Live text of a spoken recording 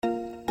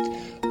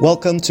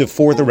Welcome to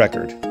For the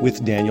Record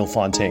with Daniel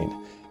Fontaine,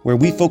 where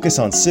we focus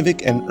on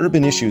civic and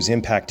urban issues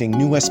impacting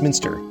New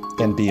Westminster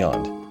and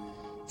beyond.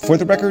 For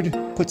the Record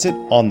puts it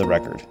on the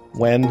record,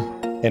 when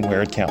and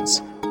where it counts.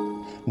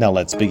 Now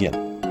let's begin.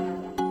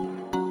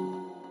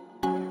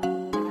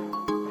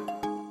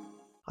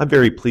 I'm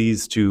very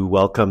pleased to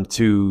welcome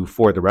to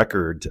For the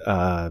Record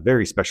a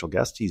very special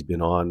guest. He's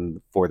been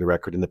on For the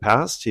Record in the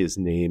past. His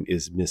name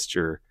is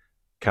Mr.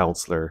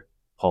 Councillor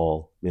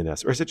Paul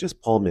Minhas. Or is it just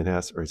Paul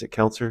Minhas? Or is it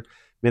Councillor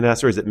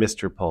Minhas? Or is it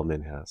Mr. Paul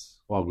Minhas?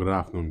 Well, good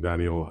afternoon,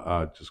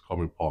 Daniel. Just call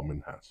me Paul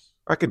Minhas.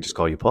 I could just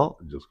call you Paul.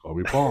 Just call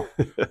me Paul.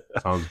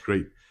 Sounds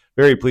great.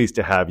 Very pleased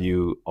to have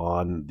you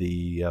on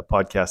the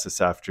podcast this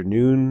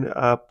afternoon,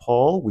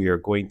 Paul. We are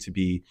going to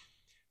be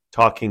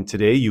talking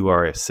today. You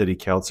are a city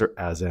councillor,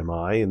 as am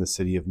I, in the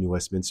city of New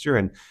Westminster.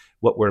 And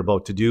what we're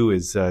about to do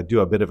is do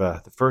a bit of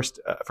the first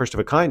of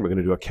a kind. We're going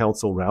to do a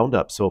council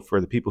roundup. So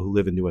for the people who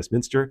live in New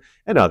Westminster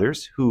and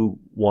others who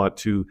want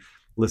to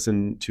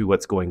listen to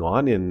what's going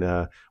on in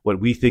what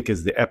we think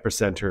is the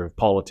epicenter of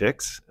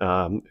politics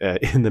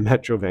in the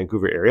Metro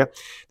Vancouver area,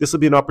 this will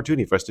be an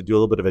opportunity for us to do a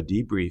little bit of a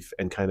debrief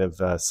and kind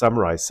of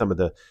summarize some of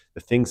the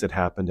things that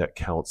happened at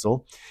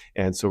council.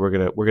 And so we're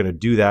gonna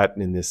do that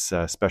in this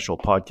special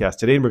podcast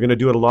today, and we're gonna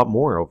do it a lot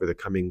more over the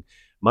coming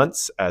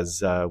months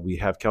as we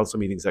have council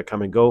meetings that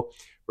come and go.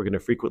 We're going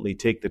to frequently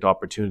take the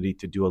opportunity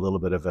to do a little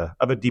bit of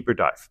a deeper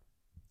dive,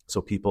 so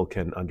people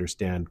can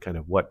understand kind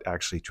of what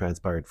actually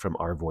transpired from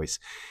our voice.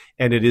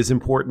 And it is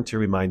important to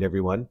remind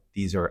everyone,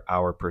 these are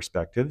our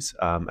perspectives.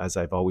 As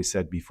I've always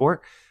said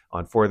before,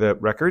 For the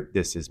Record,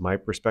 this is my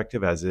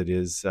perspective, as it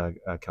is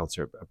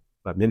Councillor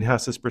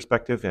Minhas's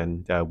perspective,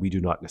 and we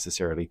do not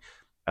necessarily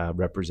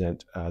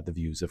represent the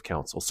views of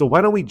council. So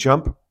why don't we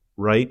jump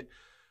right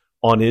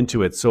on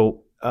into it?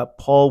 So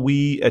Paul,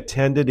 we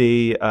attended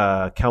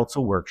a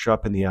council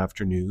workshop in the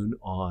afternoon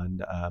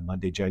on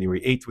Monday, January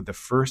 8th, with the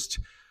first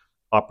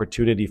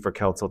opportunity for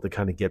council to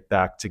kind of get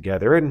back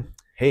together. And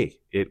hey,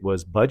 it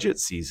was budget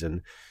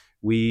season.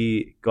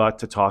 We got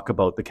to talk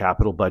about the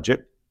capital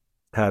budget,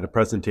 had a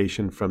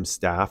presentation from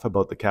staff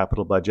about the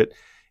capital budget.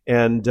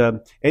 And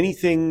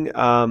anything,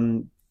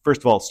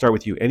 first of all, start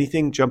with you.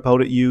 Anything jump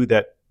out at you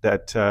that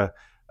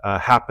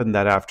happened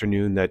that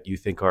afternoon that you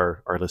think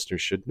our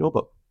listeners should know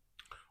about?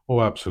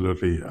 Oh,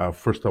 absolutely.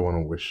 First, I want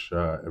to wish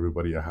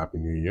everybody a happy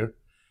new year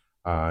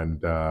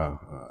and, have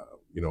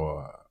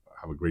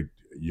a great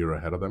year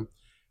ahead of them.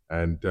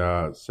 And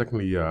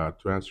secondly,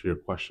 to answer your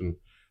question,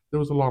 there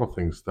was a lot of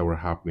things that were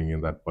happening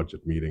in that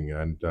budget meeting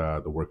and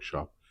the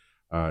workshop.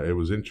 It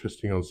was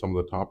interesting on some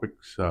of the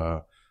topics,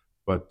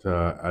 but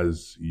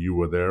as you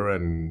were there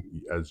and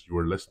as you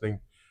were listening,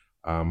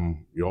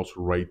 you're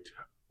also right.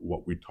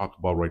 What we talk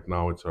about right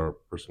now, it's our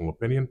personal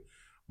opinion,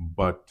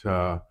 but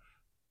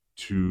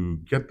to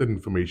get the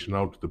information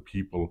out to the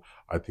people,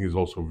 I think is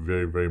also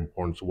very, very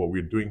important. So what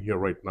we're doing here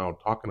right now,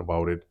 talking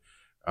about it,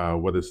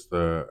 whether it's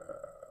the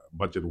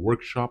budget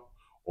workshop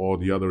or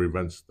the other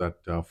events that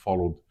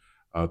followed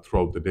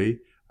throughout the day,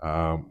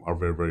 are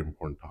very, very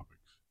important topics.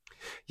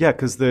 Yeah,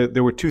 because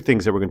there were two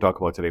things that we're going to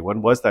talk about today.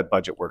 One was that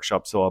budget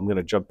workshop. So I'm going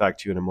to jump back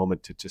to you in a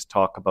moment to just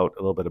talk about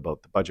a little bit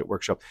about the budget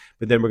workshop.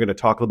 But then we're going to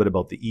talk a little bit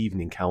about the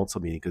evening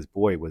council meeting, because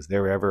boy, was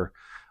there ever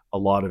a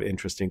lot of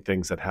interesting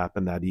things that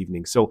happened that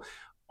evening. So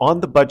on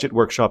the budget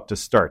workshop to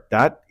start,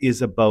 that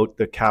is about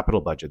the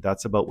capital budget.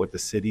 That's about what the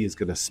city is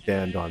going to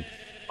spend on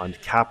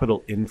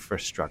capital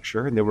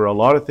infrastructure. And there were a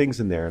lot of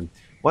things in there. And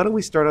why don't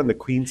we start on the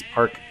Queen's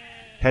Park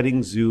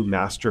Petting Zoo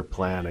Master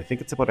Plan? I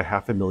think it's about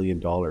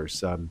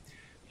 $500,000.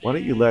 Why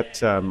don't you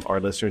let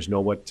our listeners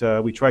know what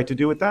we tried to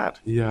do with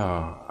that?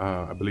 Yeah,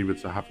 I believe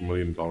it's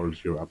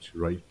 $500,000. You're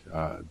absolutely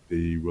right.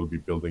 They will be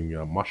building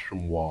a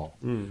mushroom wall.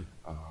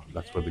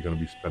 That's where they're going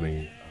to be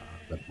spending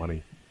that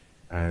money.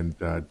 And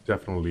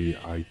definitely,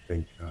 I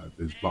think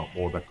there's a lot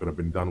more that could have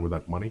been done with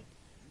that money.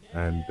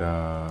 And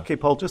okay,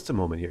 Paul, just a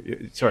moment here.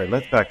 Sorry,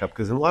 let's back up,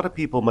 because a lot of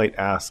people might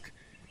ask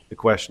the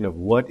question of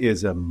what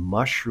is a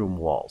mushroom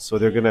wall. So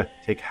they're going to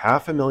take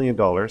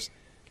 $500,000,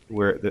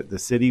 where the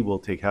city will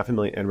take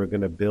 $500,000, and we're going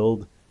to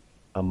build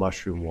a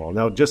mushroom wall.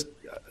 Now, just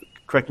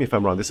correct me if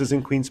I'm wrong. This is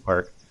in Queen's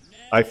Park.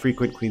 I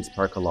frequent Queen's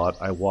Park a lot.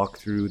 I walk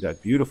through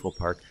that beautiful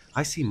park.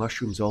 I see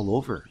mushrooms all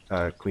over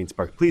Queen's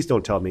Park. Please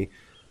don't tell me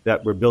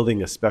that we're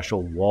building a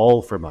special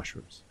wall for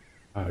mushrooms.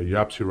 You're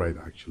absolutely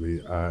right,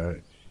 actually.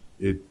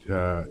 It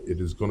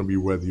is going to be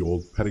where the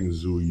old petting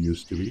zoo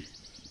used to be.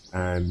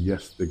 And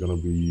yes, they're going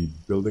to be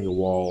building a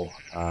wall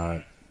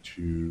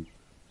to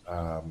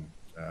have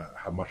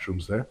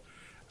mushrooms there.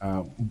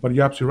 But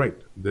you're absolutely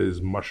right.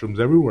 There's mushrooms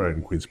everywhere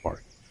in Queen's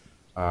Park.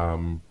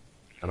 And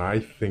I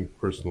think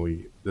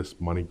personally,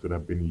 this money could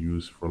have been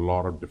used for a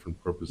lot of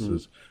different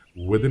purposes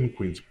within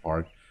Queen's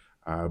Park.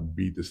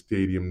 Be the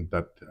stadium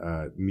that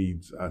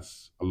needs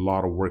us a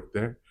lot of work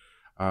there.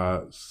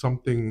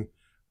 Something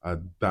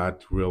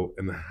that will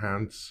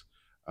enhance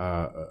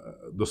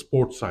the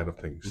sports side of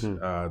things,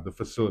 the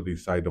facility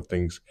side of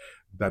things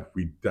that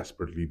we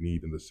desperately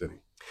need in the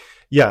city.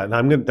 Yeah,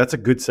 and that's a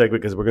good segue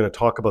because we're going to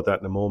talk about that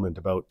in a moment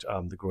about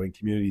the Growing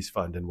Communities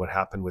Fund and what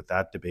happened with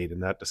that debate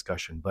and that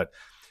discussion. But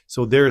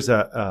so there's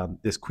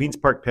this Queen's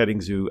Park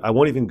petting zoo. I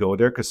won't even go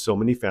there because so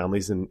many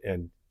families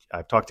and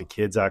I've talked to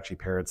kids, actually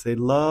parents, they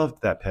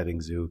loved that petting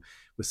zoo.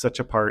 It was such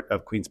a part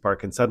of Queen's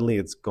Park, and suddenly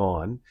it's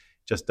gone.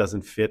 Just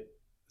doesn't fit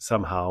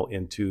somehow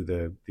into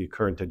the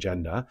current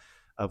agenda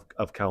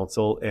of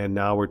council. And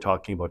now we're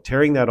talking about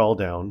tearing that all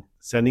down,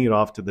 sending it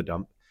off to the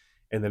dump,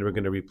 and then we're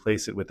going to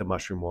replace it with a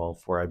mushroom wall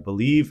for, I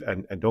believe,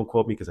 and don't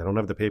quote me because I don't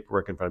have the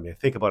paperwork in front of me, I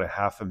think about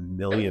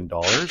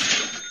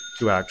 $500,000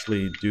 to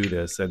actually do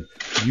this. And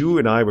you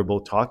and I were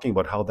both talking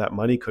about how that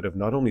money could have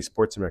not only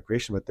sports and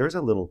recreation, but there's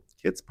a little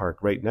kids park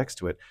right next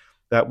to it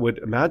that would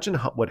imagine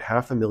what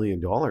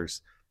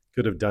 $500,000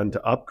 could have done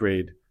to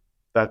upgrade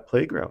that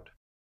playground.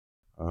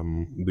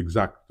 The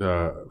exact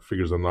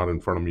figures are not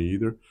in front of me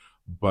either,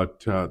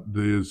 but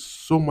there's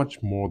so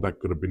much more that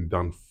could have been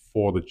done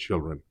for the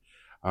children,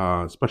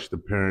 especially the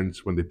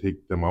parents when they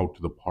take them out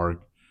to the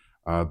park,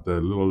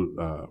 the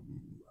little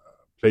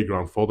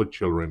playground for the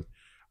children.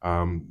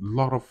 A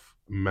lot of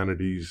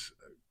amenities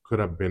could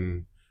have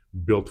been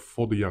built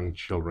for the young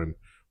children,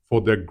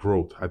 for their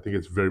growth. I think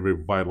it's very,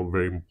 very vital,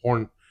 very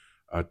important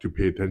to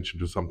pay attention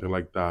to something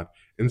like that.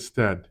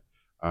 Instead,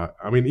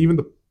 even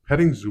the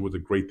petting zoo was a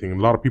great thing. A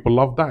lot of people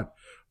love that.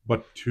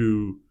 But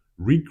to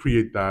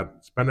recreate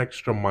that, spend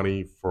extra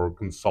money for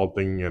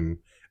consulting and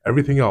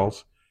everything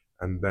else,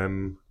 and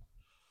then,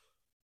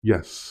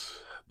 yes,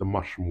 the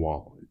mushroom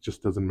wall. It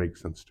just doesn't make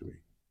sense to me.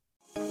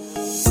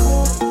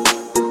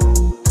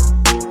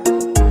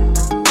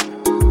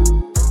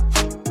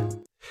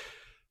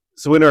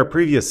 So in our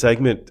previous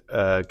segment,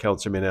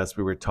 Councillor Minhas,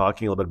 we were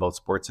talking a little bit about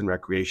sports and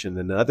recreation.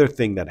 Another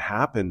thing that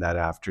happened that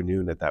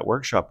afternoon at that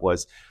workshop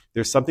was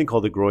there's something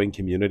called the Growing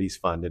Communities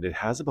Fund, and it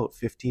has about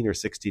 $15 or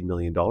 $16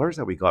 million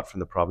that we got from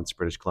the province of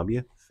British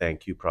Columbia.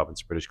 Thank you,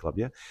 province of British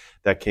Columbia.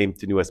 That came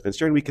to New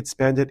Westminster, and we could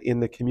spend it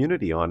in the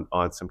community on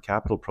some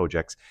capital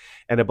projects.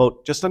 And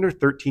about just under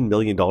 $13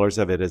 million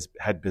of it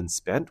had been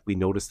spent. We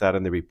noticed that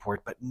in the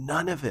report, but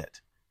none of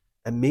it,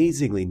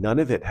 amazingly, none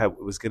of it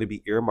was going to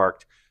be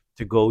earmarked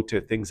to go to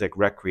things like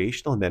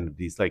recreational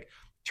amenities like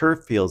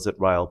turf fields at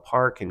Ryle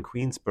Park in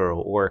Queensborough,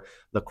 or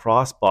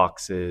lacrosse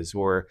boxes,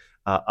 or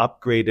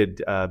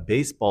upgraded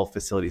baseball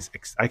facilities.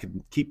 I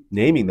could keep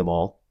naming them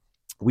all.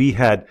 We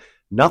had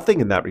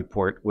nothing in that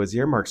report was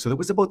earmarked. So there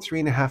was about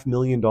 $3.5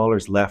 million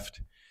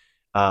left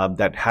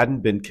that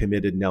hadn't been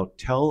committed. Now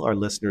tell our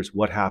listeners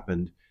what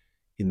happened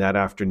in that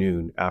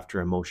afternoon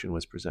after a motion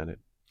was presented.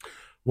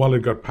 Well,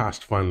 it got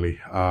passed finally.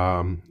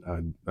 Daniel,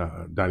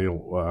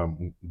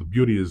 the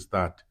beauty is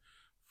that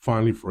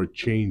finally, for a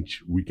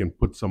change, we can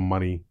put some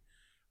money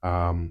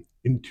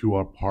into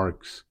our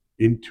parks,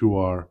 into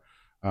our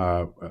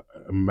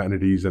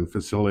amenities and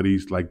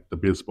facilities like the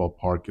baseball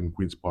park in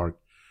Queen's Park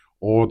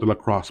or the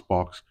lacrosse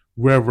box,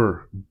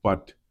 wherever.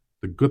 But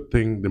the good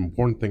thing, the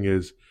important thing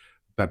is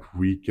that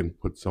we can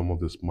put some of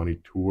this money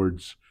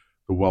towards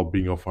the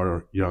well-being of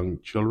our young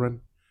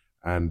children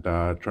and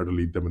try to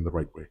lead them in the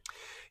right way.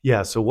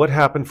 Yeah. So what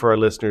happened for our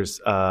listeners?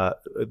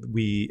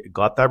 We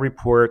got that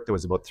report. There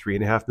was about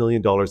 $3.5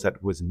 million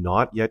that was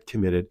not yet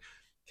committed.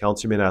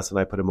 Councillor Minhas and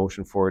I put a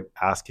motion forward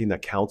asking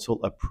that council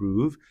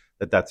approve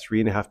that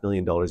 $3.5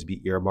 million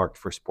be earmarked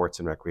for sports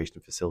and recreation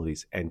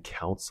facilities, and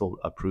council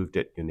approved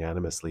it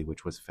unanimously,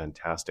 which was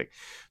fantastic.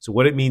 So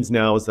what it means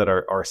now is that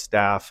our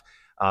staff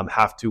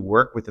have to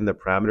work within the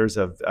parameters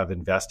of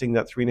investing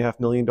that $3.5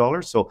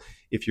 million. So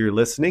if you're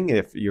listening,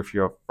 if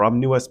you're from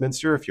New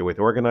Westminster, if you're with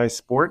organized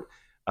sport,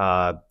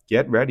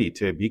 get ready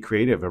to be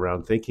creative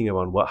around thinking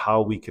about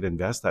how we could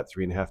invest that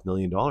 $3.5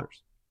 million.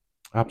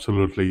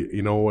 Absolutely.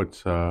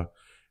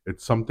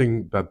 It's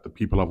something that the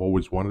people have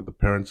always wanted, the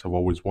parents have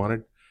always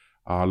wanted.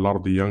 A lot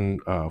of the young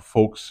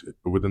folks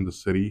within the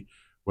city,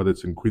 whether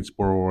it's in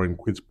Queensborough or in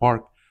Queen's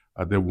Park,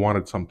 they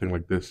wanted something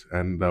like this,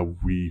 and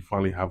we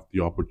finally have the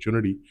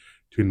opportunity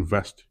to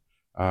invest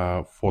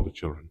for the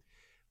children.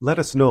 Let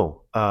us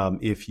know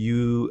if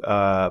you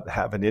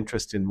have an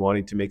interest in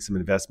wanting to make some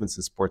investments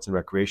in sports and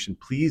recreation.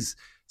 Please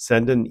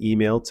send an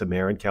email to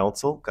Mayor and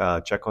Council.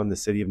 Check on the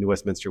City of New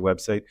Westminster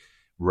website.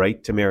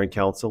 Write to Mayor and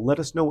Council. Let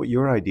us know what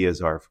your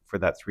ideas are for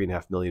that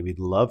 $3.5 million. We'd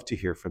love to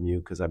hear from you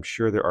because I'm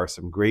sure there are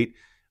some great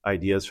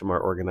ideas from our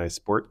organized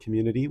sport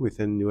community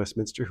within New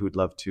Westminster who'd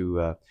love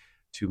to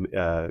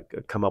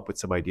come up with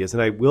some ideas.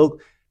 And I will,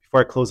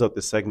 before I close out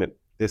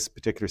this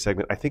particular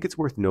segment, I think it's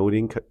worth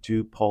noting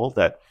to Paul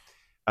that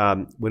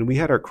when we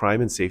had our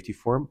crime and safety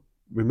forum,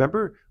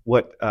 remember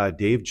what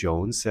Dave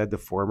Jones said, the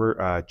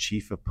former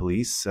chief of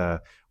police,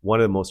 one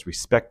of the most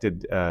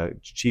respected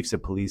chiefs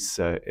of police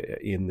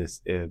in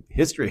this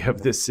history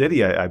of this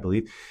city, I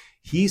believe.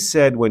 He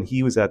said when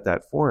he was at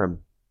that forum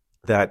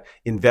that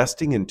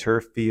investing in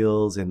turf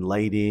fields and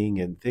lighting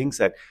and things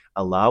that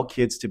allow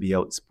kids to be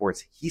out in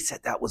sports, he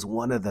said that was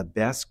one of the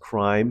best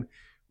crime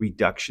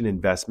reduction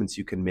investments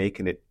you can make,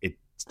 and it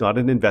It's not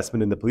an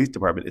investment in the police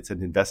department. It's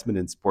an investment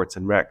in sports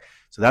and rec.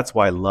 So that's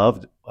why I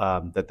loved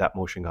that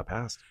motion got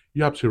passed.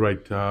 You're absolutely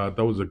right.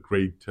 That was a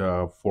great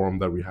forum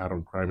that we had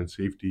on crime and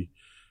safety.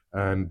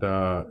 And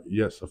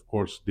yes, of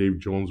course, Dave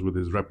Jones, with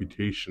his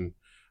reputation,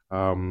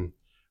 um,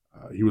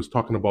 he was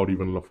talking about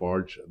even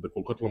Lafarge, the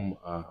Coquitlam,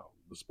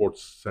 the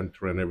sports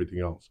center, and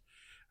everything else,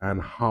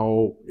 and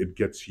how it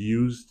gets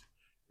used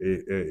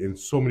in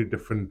so many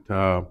different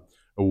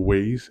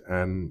ways,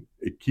 and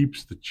it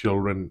keeps the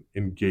children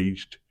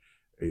engaged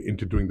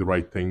into doing the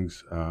right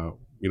things,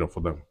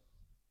 for them.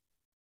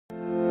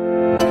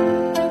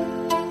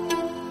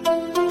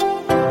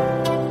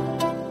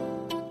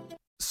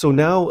 So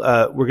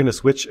now we're going to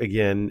switch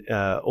again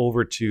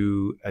over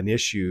to an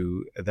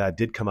issue that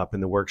did come up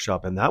in the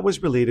workshop, and that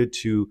was related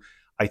to,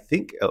 I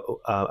think,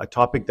 a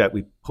topic that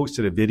we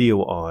posted a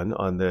video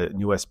on the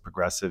New West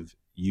Progressive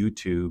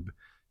YouTube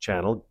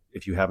channel.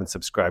 If you haven't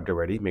subscribed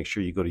already, make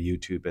sure you go to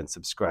YouTube and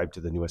subscribe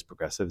to the New West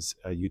Progressive's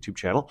YouTube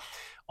channel.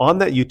 On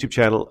that YouTube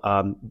channel,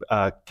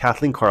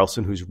 Kathleen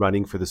Carlson, who's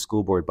running for the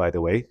school board, by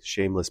the way,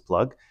 shameless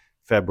plug,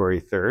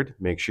 February 3rd.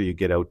 Make sure you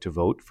get out to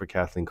vote for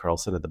Kathleen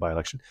Carlson at the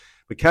by-election.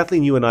 But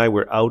Kathleen, you and I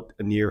were out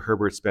near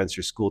Herbert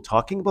Spencer School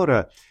talking about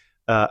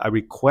a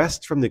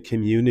request from the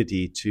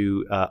community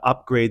to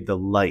upgrade the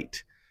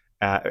light.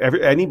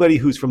 Anybody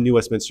who's from New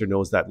Westminster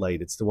knows that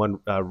light. It's the one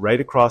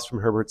right across from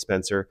Herbert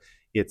Spencer.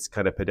 It's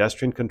kind of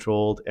pedestrian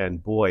controlled,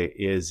 and boy,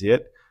 is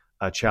it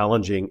a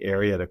challenging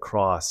area to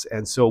cross.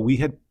 And so we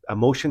had a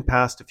motion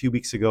passed a few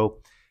weeks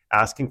ago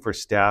asking for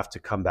staff to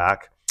come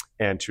back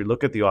and to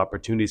look at the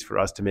opportunities for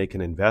us to make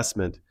an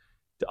investment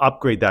to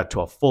upgrade that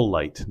to a full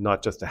light,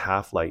 not just a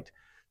half light.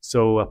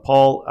 So,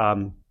 Paul,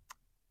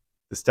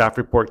 the staff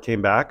report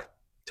came back.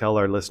 Tell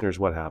our listeners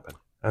what happened.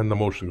 And the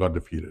motion got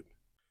defeated.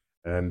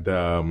 And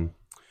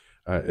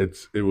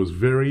it was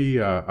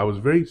very. I was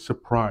very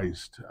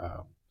surprised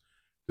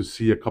to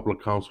see a couple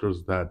of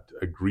councillors that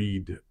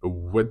agreed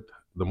with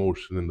the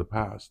motion in the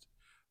past,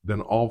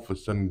 then all of a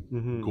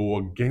sudden go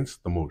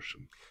against the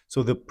motion.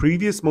 So the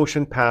previous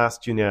motion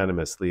passed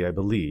unanimously, I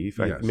believe.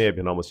 Yes. It may have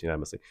been almost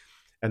unanimously.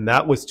 And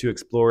that was to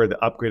explore the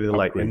upgrade of the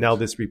light. And now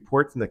this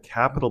report from the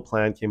capital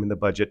plan came in the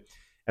budget.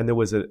 And there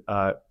was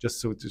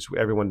just so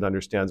everyone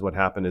understands what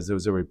happened, is there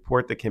was a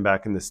report that came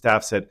back and the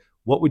staff said,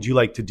 what would you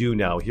like to do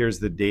now? Here's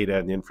the data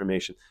and the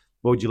information.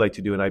 What would you like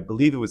to do? And I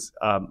believe it was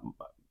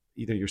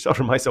either yourself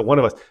or myself, one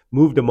of us,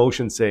 moved a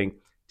motion saying,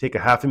 take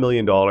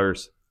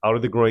 $500,000 out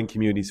of the Growing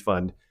Communities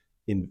Fund,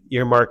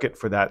 earmark it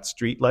for that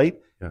street light,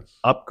 yes,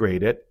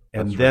 upgrade it.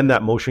 And that's then right.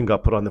 That motion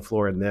got put on the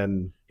floor, and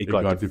then it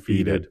got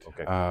defeated.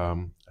 Okay.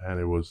 And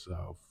it was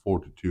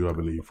 4-2, I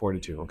believe.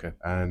 4-2, okay.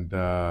 And,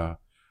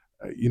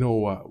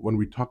 when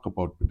we talk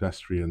about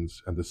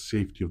pedestrians and the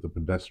safety of the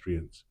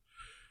pedestrians,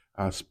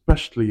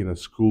 especially in a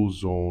school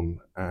zone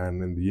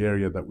and in the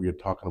area that we are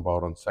talking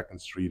about on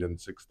 2nd Street and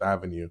 6th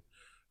Avenue,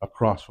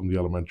 across from the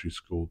elementary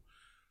school,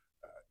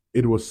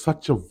 it was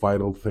such a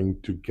vital thing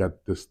to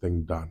get this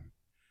thing done.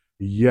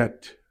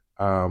 Yet,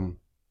 for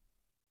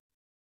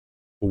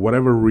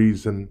whatever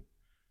reason,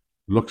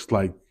 looks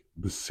like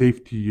the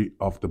safety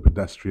of the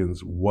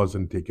pedestrians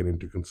wasn't taken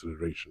into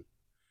consideration.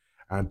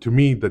 And to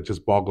me, that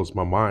just boggles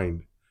my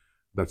mind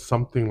that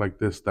something like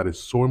this that is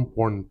so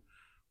important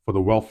for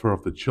the welfare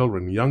of the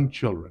children, young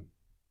children,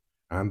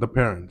 and the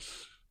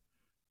parents,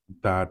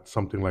 that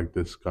something like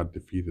this got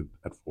defeated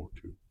at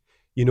 4-2.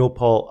 You know,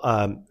 Paul,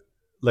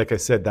 like I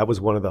said, that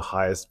was one of the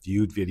highest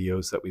viewed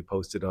videos that we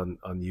posted on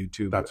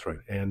YouTube. That's right.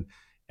 And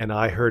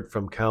I heard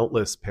from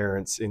countless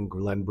parents in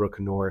Glenbrook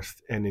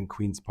North and in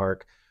Queen's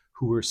Park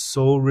who were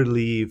so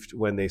relieved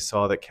when they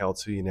saw that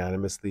council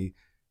unanimously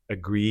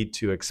agreed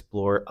to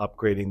explore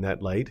upgrading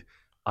that light.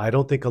 I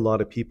don't think a lot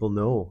of people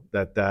know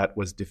that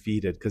was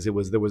defeated, because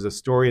there was a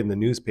story in the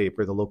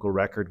newspaper, the local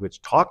Record,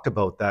 which talked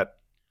about that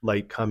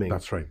light coming.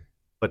 That's right.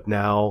 But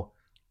now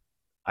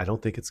I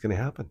don't think it's going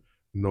to happen.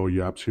 No,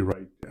 you're absolutely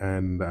right.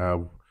 And,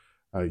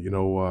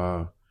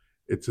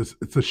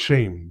 it's a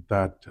shame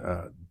that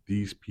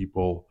these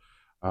people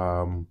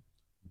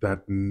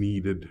that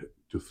needed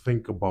to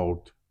think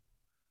about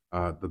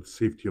the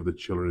safety of the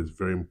children is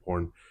very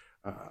important.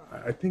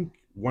 I think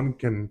one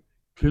can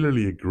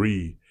clearly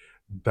agree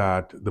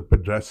that the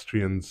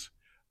pedestrians'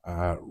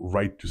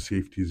 right to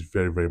safety is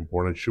very, very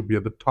important. It should be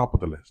at the top of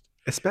the list.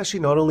 Especially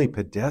not only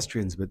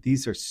pedestrians, but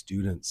these are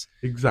students.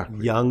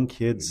 Exactly. Young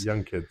kids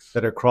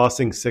that are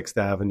crossing 6th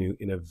Avenue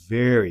in a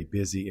very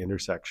busy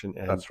intersection.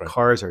 And that's right.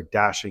 Cars are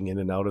dashing in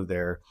and out of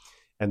there.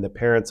 And the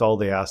parents, all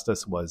they asked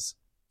us was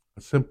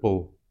a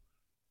simple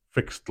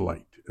fixed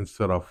light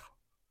instead of,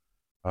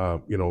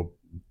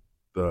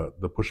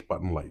 the push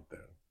button light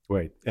there.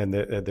 Right. And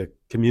the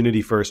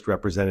community first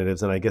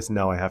representatives, and I guess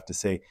now I have to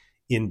say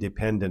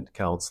independent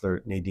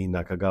councillor Nadine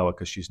Nakagawa,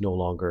 because she's no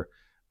longer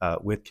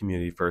with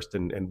Community First,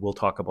 and we'll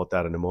talk about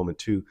that in a moment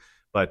too.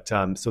 But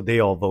so they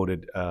all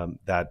voted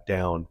that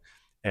down,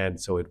 and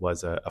so it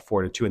was a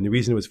 4-2. And the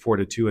reason it was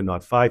 4-2 and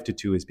not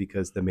 5-2 is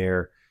because the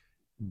mayor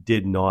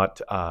did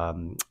not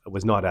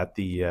was not at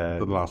The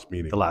last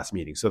meeting. the last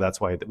meeting. So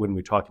that's why when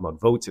we're talking about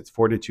votes, it's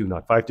 4-2,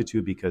 not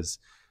 5-2, because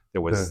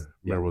there was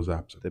The mayor was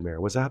absent. the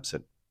mayor was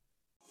absent.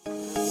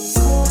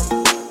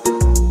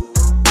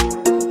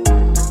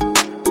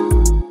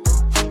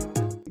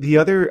 The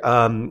other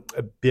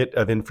bit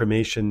of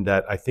information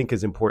that I think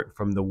is important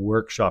from the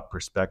workshop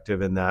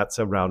perspective, and that's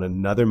around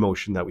another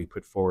motion that we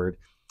put forward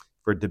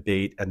for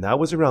debate, and that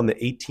was around the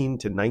 $18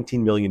 to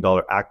 $19 million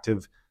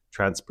active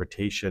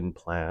transportation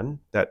plan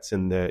that's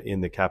in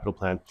the capital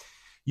plan.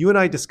 You and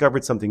I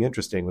discovered something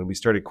interesting when we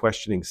started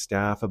questioning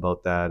staff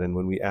about that, and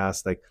when we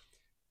asked,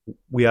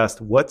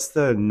 what's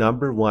the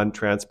number one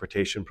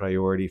transportation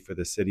priority for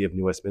the city of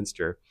New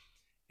Westminster,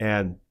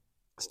 and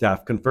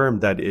staff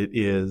confirmed that it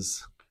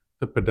is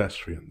The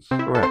pedestrians.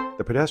 correct,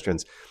 the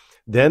pedestrians.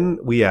 Then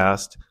we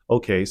asked,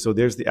 okay, so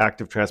there's the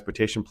active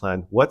transportation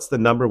plan. What's the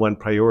number one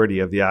priority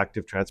of the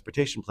active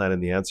transportation plan?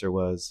 And the answer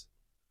was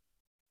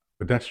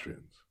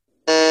Pedestrians.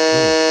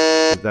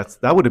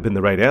 that would have been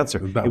the right answer.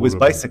 That It was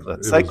would have been-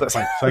 bicyclists, it was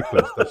cyclists.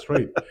 Cyclists, that's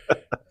right.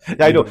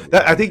 I know.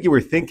 I think you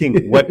were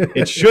thinking what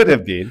it should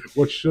have been.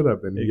 What should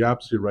have been. You're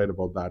absolutely right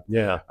about that.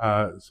 Yeah.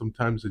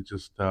 Sometimes it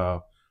just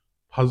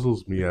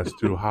puzzles me as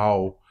to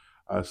how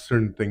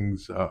certain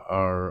things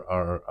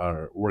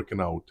are working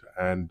out,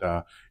 and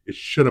it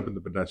should have been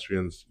the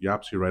pedestrians. You're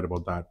absolutely right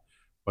about that,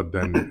 but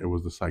then it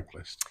was the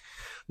cyclists.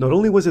 Not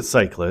only was it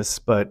cyclists,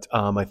 but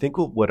I think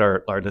what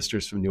our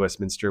listeners from New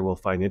Westminster will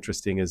find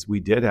interesting is we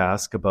did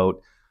ask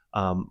about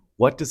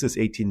what does this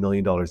 $18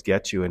 million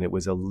get you? And it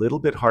was a little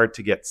bit hard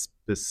to get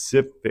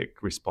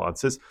specific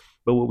responses,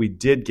 but what we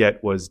did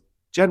get was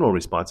general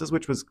responses,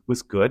 which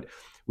was good.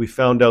 We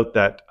found out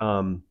that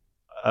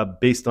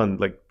based on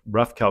like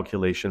rough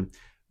calculation,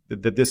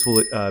 that this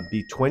will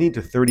be 20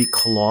 to 30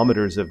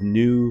 kilometers of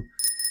new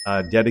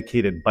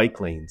dedicated bike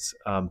lanes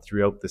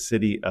throughout the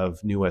city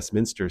of New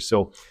Westminster.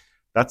 So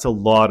that's a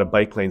lot of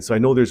bike lanes. So I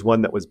know there's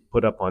one that was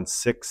put up on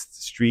 6th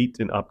Street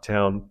in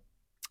Uptown.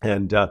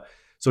 And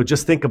so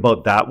just think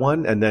about that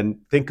one, and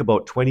then think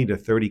about 20 to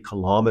 30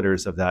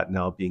 kilometers of that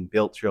now being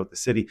built throughout the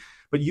city.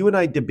 But you and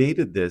I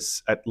debated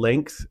this at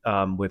length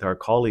with our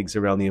colleagues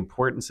around the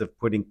importance of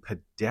putting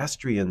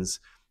pedestrians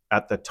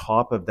at the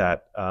top of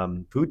that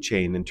food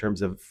chain in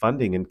terms of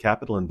funding and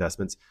capital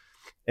investments.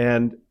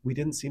 And we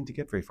didn't seem to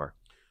get very far.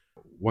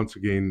 Once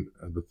again,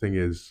 the thing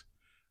is,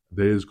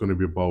 there is going to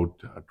be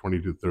about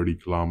 20 to 30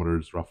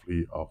 kilometers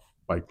roughly of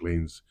bike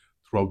lanes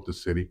throughout the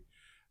city,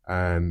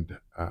 and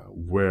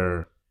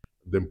where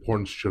the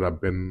importance should have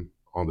been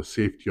on the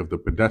safety of the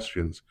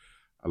pedestrians,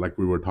 like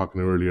we were talking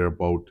earlier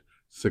about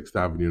 6th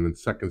Avenue and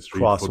 2nd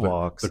Street,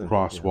 Crosswalks. for the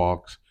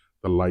crosswalks,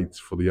 the lights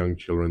for the young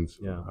children.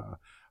 Yeah.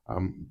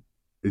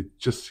 It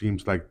just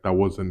seems like that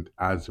wasn't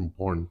as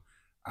important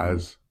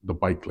as the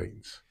bike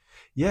lanes.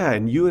 Yeah,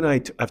 and you and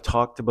I have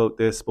talked about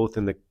this both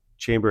in the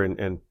chamber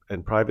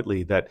and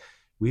privately, that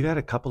we've had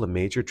a couple of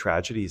major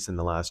tragedies in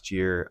the last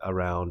year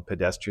around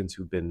pedestrians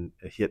who've been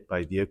hit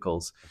by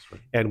vehicles. That's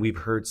right. And we've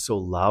heard so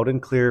loud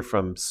and clear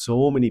from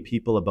so many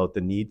people about the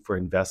need for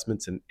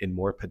investments in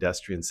more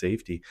pedestrian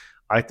safety.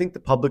 I think the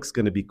public's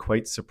going to be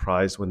quite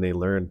surprised when they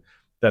learn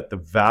that the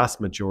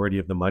vast majority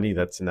of the money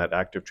that's in that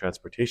active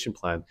transportation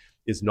plan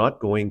is not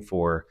going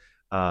for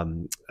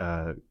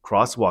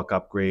crosswalk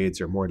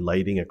upgrades or more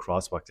lighting at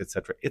crosswalks, et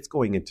cetera. It's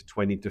going into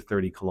 20 to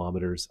 30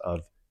 kilometers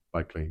of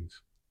Bike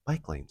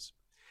lanes.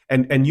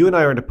 And you and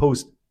I aren't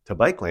opposed to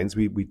bike lanes.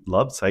 We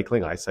love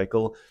cycling. I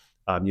cycle.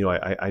 I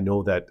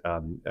know that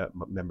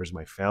members of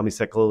my family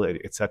cycle,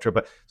 et cetera.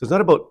 But so it's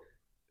not about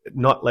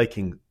not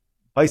liking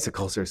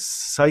bicycles or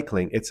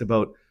cycling. It's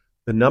about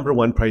the number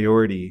one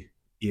priority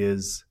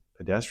is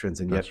pedestrians,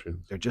 and yet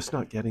they're just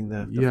not getting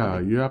the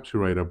funding. You're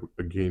absolutely right.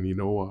 Again,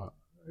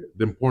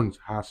 the importance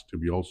has to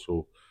be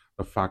also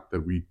the fact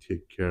that we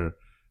take care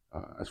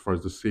as far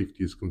as the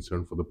safety is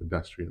concerned for the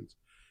pedestrians.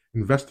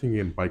 Investing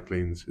in bike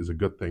lanes is a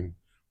good thing,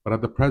 but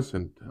at the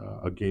present,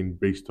 again,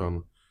 based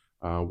on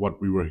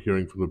what we were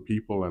hearing from the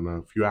people and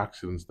a few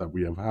accidents that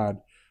we have had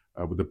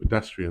with the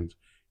pedestrians,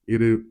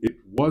 it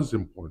was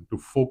important to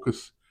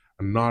focus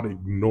and not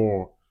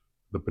ignore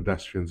the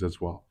pedestrians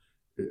as well.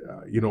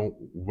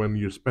 When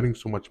you're spending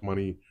so much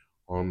money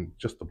on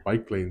just the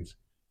bike lanes,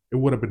 it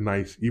would have been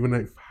nice even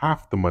if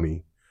half the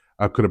money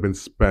could have been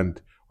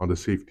spent on the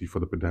safety for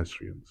the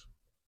pedestrians.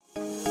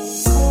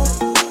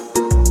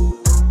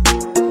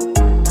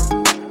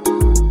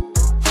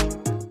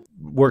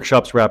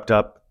 Workshops wrapped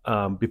up.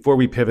 Before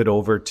we pivot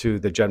over to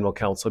the general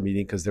council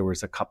meeting, because there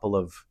was a couple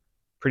of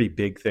pretty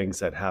big things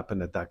that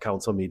happened at that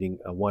council meeting.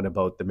 One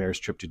about the mayor's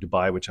trip to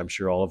Dubai, which I'm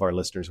sure all of our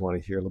listeners want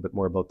to hear a little bit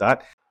more about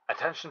that.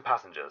 Attention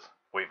passengers,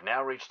 we've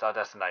now reached our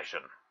destination.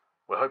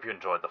 We hope you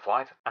enjoyed the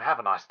flight and have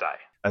a nice day.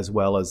 As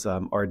well as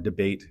our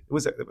debate. It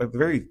was a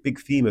very big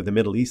theme of the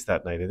Middle East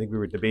that night. I think we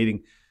were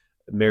debating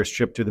the mayor's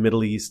trip to the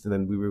Middle East, and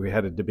then we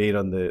had a debate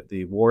on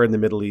the war in the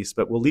Middle East,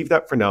 but we'll leave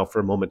that for now for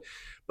a moment.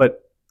 But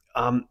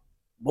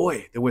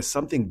boy, there was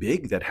something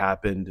big that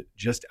happened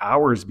just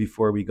hours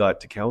before we got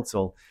to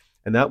council,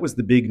 and that was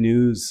the big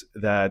news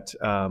that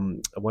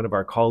one of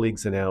our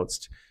colleagues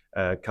announced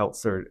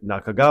Councillor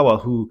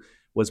Nakagawa, who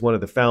was one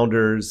of the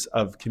founders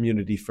of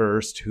Community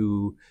First,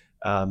 who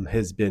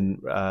has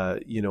been,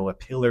 a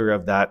pillar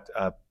of that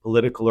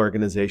political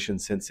organization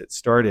since it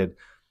started,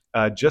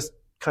 just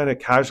kind of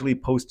casually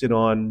posted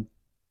on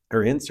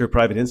her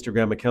private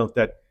Instagram account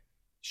that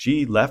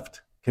she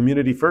left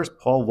Community First.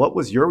 Paul, what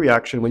was your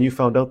reaction when you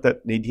found out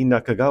that Nadine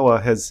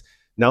Nakagawa has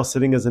now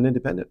sitting as an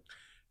independent?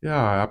 Yeah,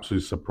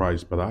 absolutely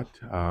surprised by that.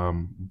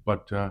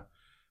 But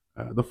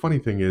the funny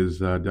thing is,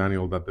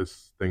 Daniel, that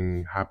this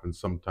thing happened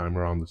sometime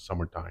around the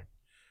summertime.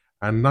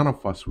 And none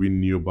of us, we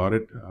knew about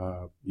it.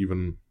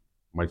 Even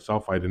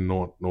myself, I didn't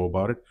know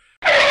about it.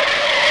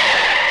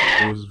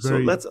 It was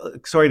very...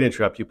 sorry to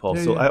interrupt you, Paul.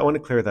 Yeah. I want to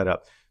clear that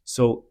up.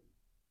 So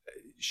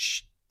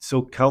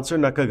Councillor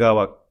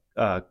Nakagawa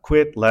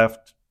quit,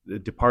 left,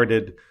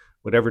 departed,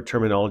 whatever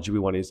terminology we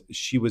want to use.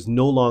 She was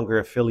no longer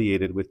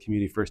affiliated with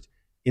Community First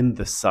in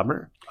the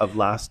summer of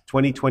last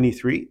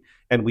 2023,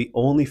 and we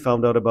only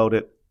found out about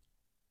it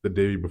the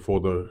day before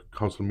the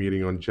council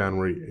meeting on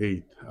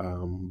January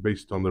 8th,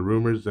 based on the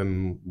rumors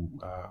and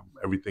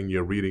everything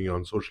you're reading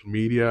on social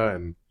media,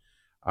 and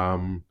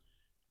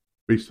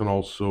based on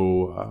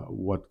also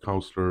what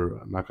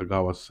Councillor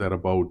Nakagawa said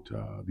about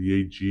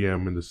the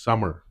AGM in the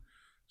summer.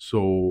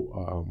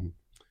 So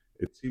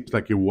it seems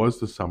like it was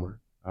the summer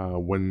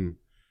when,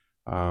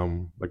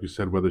 like you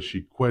said, whether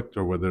she quit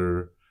or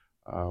whether,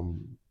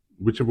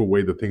 whichever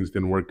way the things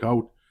didn't work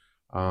out,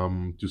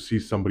 to see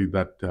somebody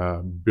that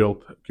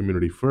built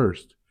Community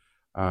First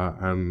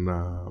and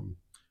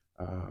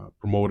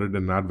promoted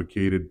and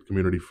advocated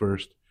Community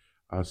First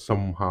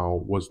somehow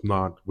was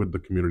not with the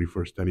Community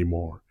First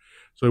anymore.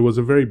 So it was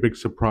a very big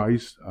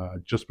surprise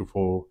just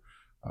before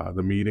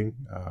the meeting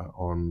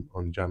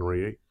on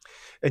January 8th.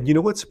 And you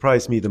know what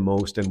surprised me the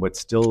most, and what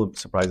still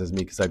surprises me,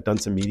 because I've done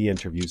some media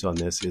interviews on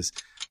this, is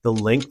the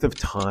length of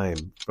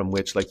time from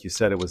which, like you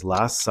said, it was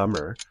last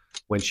summer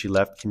when she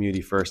left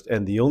Community First.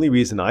 And the only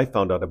reason I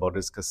found out about it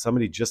is because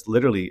somebody just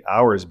literally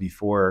hours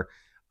before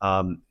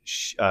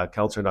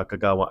Councillor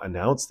Nakagawa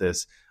announced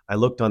this, I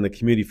looked on the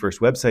Community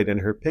First website and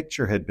her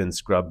picture had been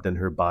scrubbed and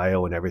her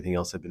bio and everything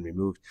else had been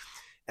removed.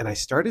 And I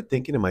started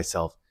thinking to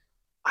myself,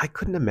 I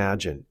couldn't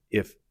imagine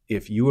if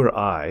you or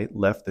I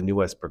left the New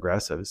West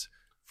Progressives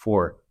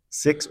for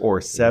 6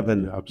 or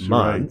 7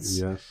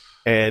 months. Right. Yes.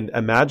 And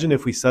imagine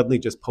if we suddenly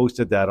just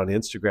posted that on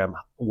Instagram,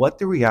 what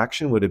the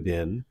reaction would have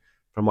been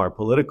from our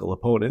political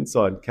opponents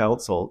on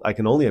council. I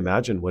can only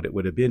imagine what it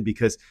would have been,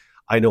 because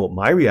I know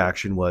my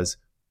reaction was,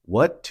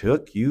 what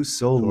took you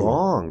so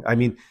long? I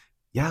mean,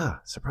 yeah,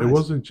 surprise. It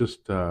wasn't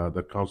just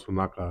that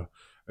Councilor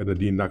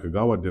Nadine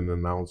Nakagawa didn't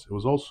announce. It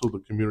was also the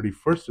Community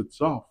First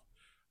itself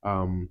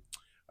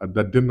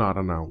that did not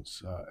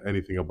announce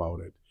anything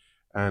about it.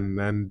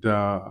 And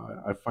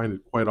I find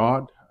it quite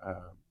odd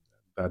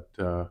that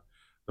the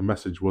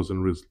message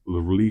wasn't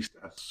released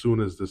as soon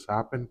as this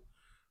happened.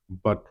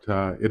 But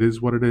it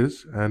is what it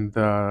is. And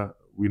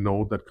we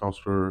know that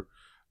Councillor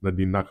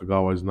Nadine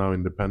Nakagawa is now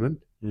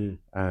independent.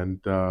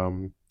 And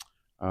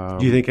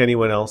do you think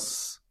anyone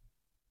else,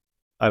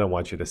 I don't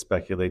want you to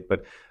speculate,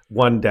 but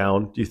one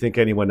down, do you think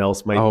anyone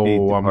else might be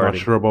departing? I'm not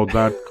sure about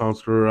that,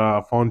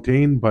 Councillor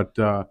Fontaine, but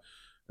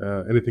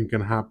anything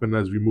can happen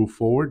as we move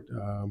forward.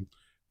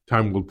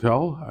 Time will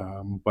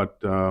tell, but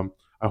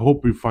I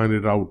hope we find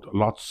it out a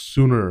lot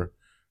sooner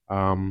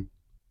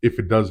if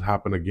it does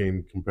happen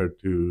again compared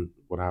to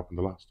what happened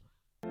the last time.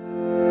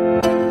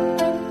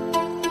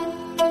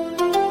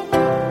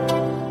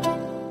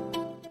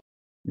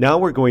 Now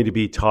we're going to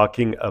be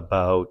talking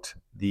about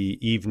the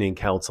evening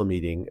council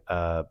meeting,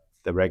 the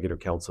regular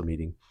council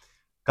meeting.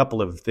 A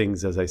couple of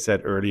things, as I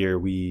said earlier,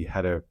 we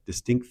had a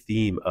distinct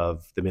theme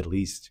of the Middle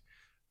East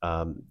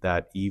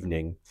that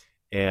evening.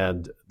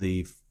 And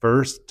the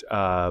first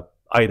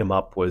item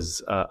up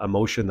was a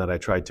motion that I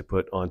tried to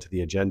put onto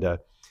the agenda,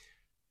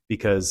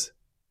 because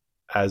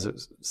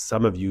as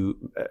some of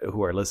you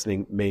who are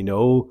listening may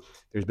know,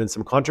 there's been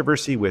some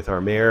controversy with our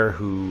mayor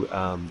who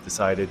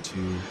decided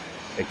to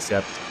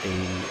accept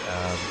an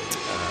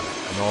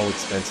all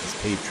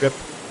expenses paid trip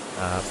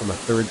from a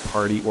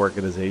third-party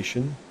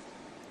organization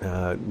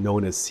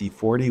known as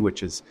C40,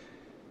 which is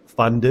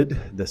funded.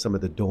 Some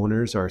of the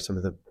donors are some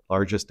of the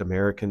largest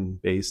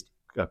American-based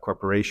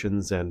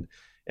corporations and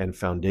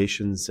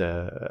foundations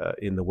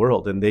in the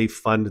world, and they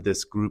fund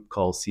this group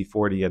called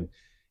C40,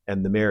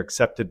 and the mayor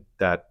accepted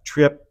that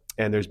trip,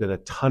 and there's been a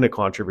ton of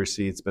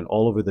controversy. It's been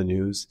all over the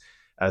news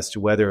as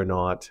to whether or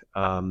not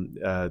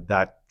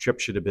that trip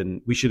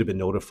we should have been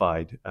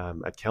notified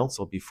at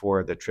council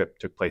before the trip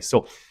took place.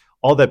 So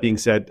all that being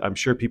said, I'm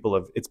sure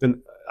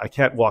I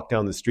can't walk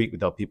down the street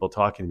without people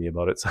talking to me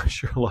about it, so I'm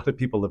sure a lot of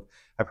people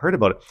have heard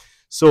about it.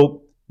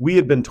 So we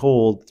had been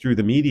told through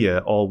the media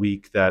all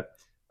week that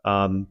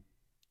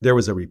there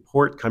was a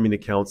report coming to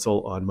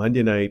council on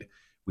Monday night.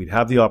 We'd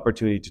have the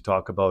opportunity to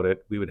talk about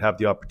it. We would have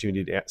the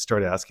opportunity to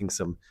start asking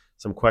some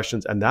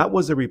questions. And that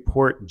was a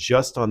report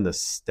just on the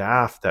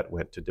staff that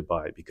went to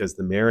Dubai, because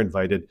the mayor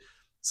invited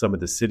some of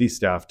the city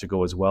staff to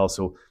go as well.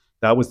 So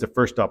that was the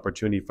first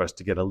opportunity for us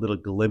to get a little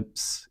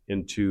glimpse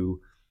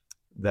into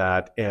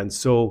that. And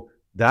so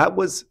that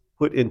was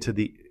put into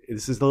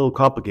this is a little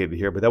complicated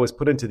here, but that was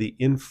put into the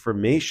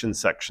information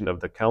section of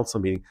the council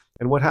meeting.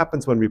 And what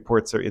happens when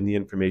reports are in the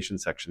information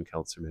section,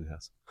 Councillor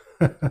Minhas?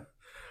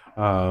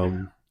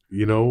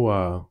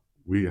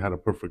 We had a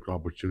perfect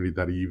opportunity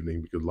that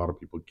evening because a lot of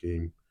people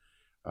came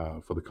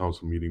for the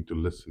council meeting to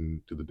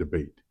listen to the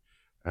debate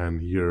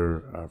and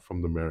hear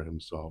from the mayor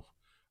himself.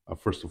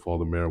 First of all,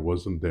 the mayor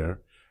wasn't there,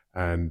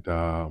 and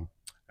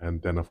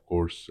then of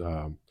course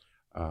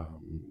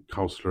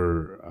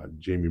Councillor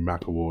Jamie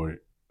McAvoy,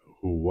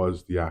 who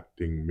was the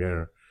acting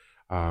mayor,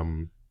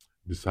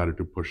 decided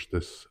to push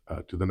this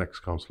to the next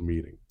council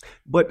meeting.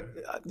 But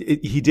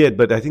he did.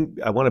 But I think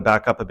I want to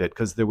back up a bit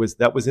because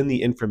that was in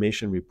the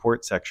information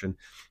report section,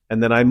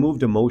 and then I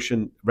moved a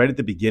motion right at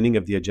the beginning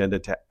of the agenda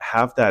to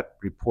have that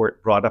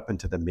report brought up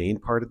into the main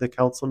part of the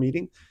council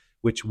meeting,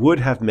 which would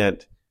have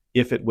meant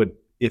if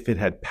it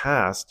had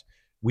passed,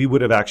 we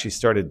would have actually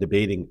started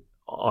debating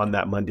on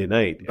that Monday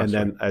night. That's and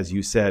then, right. as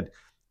you said,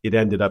 it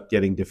ended up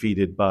getting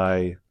defeated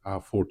by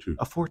 4-2.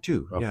 a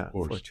 4-2. Of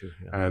course. 4-2.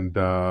 Yeah. And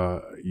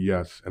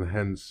yes, and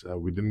hence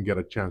we didn't get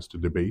a chance to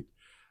debate.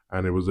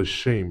 And it was a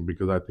shame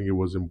because I think it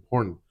was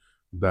important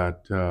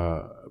that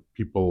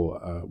people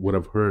would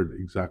have heard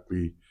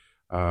exactly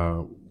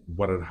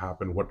what had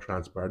happened, what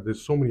transpired.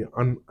 There's so many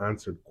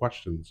unanswered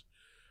questions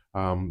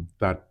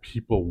that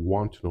people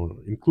want to know,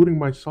 including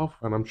myself,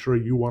 and I'm sure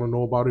you want to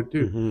know about it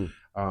too.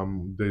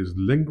 Mm-hmm. There's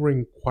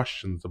lingering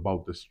questions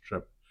about this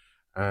trip,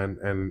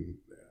 and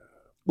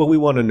well, we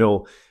want to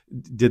know,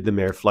 did the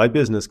mayor fly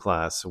business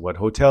class? What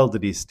hotel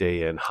did he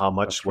stay in? How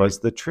much was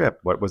the trip?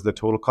 What was the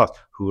total cost?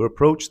 Who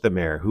approached the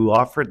mayor? Who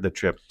offered the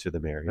trip to the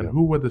mayor? And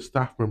who were the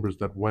staff members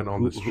that went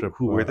on this trip?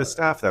 Who were the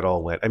staff that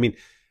all went? I mean,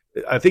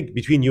 I think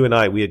between you and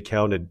I, we had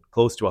counted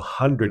close to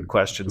 100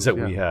 questions that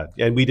we had,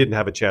 and we didn't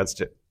have a chance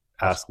to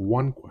ask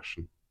one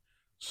question.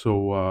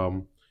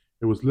 So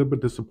it was a little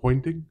bit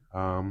disappointing,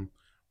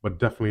 but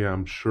definitely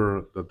I'm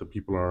sure that the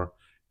people are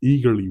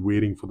eagerly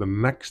waiting for the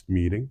next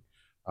meeting.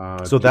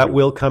 So that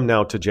will come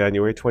now to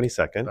January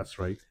 22nd. That's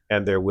right.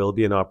 And there will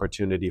be an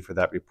opportunity for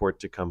that report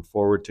to come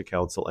forward to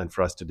council and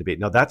for us to debate.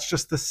 Now, that's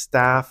just the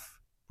staff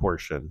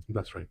portion.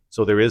 That's right.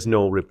 So there is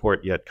no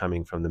report yet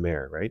coming from the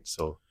mayor, right?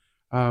 So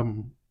I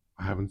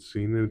haven't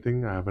seen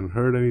anything. I haven't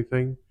heard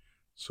anything.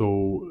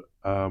 So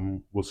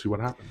we'll see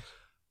what happens.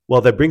 Well,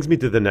 that brings me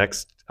to the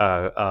next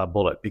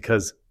bullet,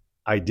 because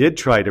I did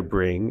try to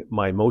bring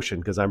my motion,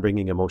 because I'm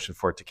bringing a motion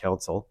for it to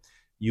council.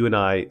 You and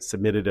I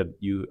submitted it.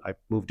 I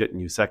moved it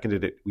and you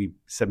seconded it. We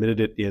submitted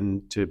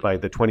it by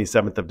the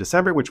 27th of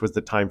December, which was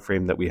the time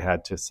frame that we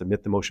had to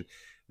submit the motion.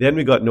 Then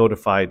we got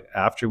notified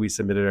after we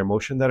submitted our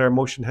motion that our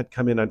motion had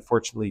come in,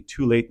 unfortunately,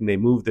 too late, and they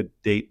moved the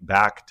date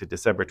back to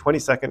December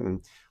 22nd.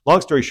 And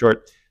long story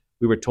short,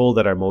 we were told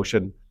that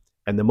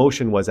the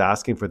motion was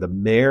asking for the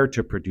mayor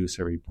to produce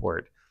a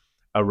report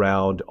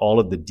around all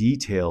of the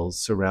details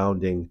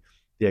surrounding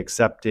the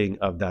accepting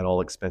of that all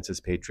expenses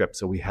paid trip.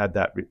 So we had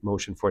that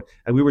motion for it.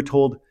 And we were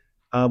told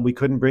we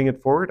couldn't bring it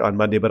forward on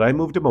Monday, but I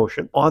moved a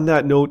motion. On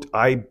that note,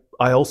 I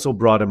also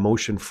brought a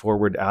motion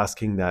forward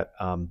asking that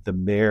the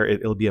mayor,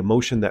 it'll be a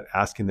motion that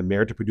asking the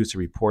mayor to produce a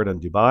report on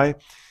Dubai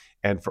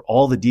and for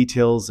all the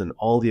details and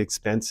all the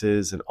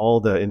expenses and all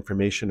the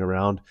information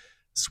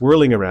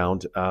swirling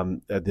around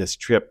this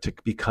trip to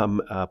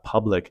become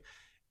public.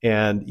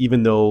 And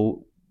even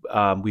though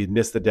we had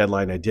missed the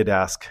deadline, I did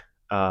ask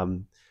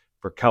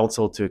for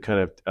council to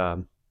kind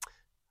of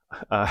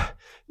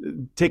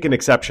take an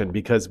exception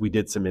because we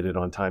did submit it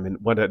on time. And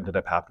what ended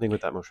up happening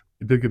with that motion?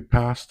 It did get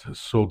passed,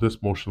 so this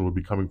motion will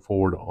be coming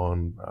forward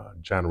on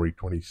January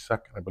 22nd,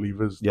 I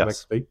believe is the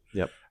next date.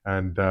 Yep.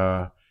 And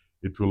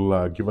it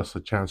will give us a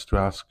chance to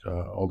ask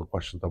all the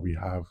questions that we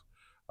have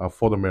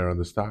for the mayor and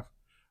the staff,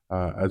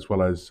 as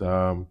well as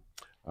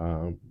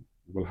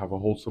we'll have a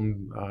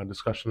wholesome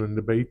discussion and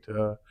debate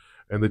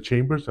in the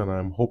chambers. And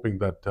I'm hoping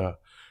that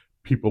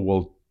people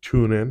will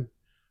tune in,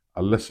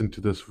 listen to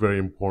this very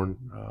important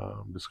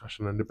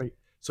discussion and debate.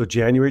 So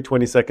January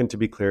 22nd, to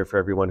be clear for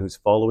everyone who's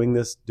following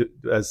this,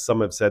 as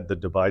some have said, the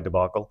Dubai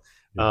debacle,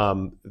 yes.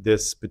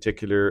 This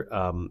particular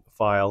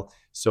file.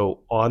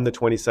 So on the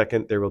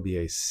 22nd, there will be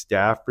a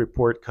staff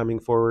report coming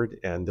forward,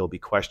 and there'll be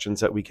questions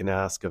that we can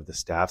ask of the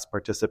staff's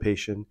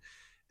participation.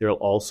 There'll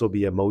also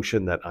be a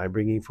motion that I'm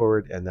bringing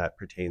forward, and that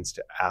pertains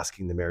to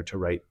asking the mayor to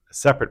write a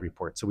separate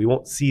report. So we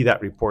won't see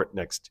that report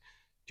next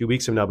 2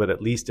 weeks from now, but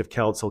at least if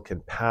council can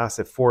pass,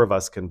 if 4 of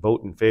us can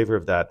vote in favor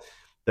of that,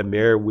 the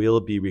mayor will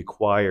be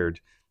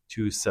required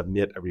to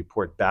submit a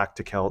report back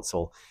to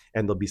council,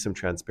 and there'll be some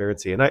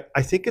transparency. And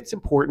I think it's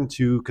important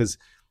too, because,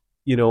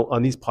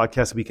 on these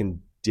podcasts, we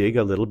can dig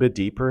a little bit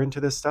deeper into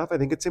this stuff. I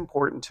think it's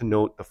important to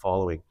note the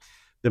following.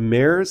 The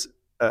mayor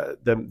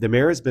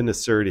has been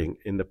asserting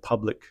in the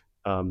public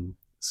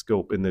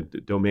scope, in the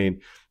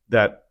domain,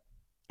 that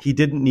he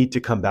didn't need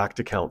to come back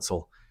to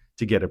council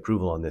to get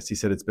approval on this. He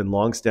said it's been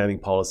long-standing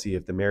policy.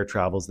 If the mayor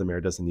travels, the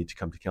mayor doesn't need to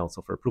come to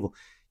council for approval.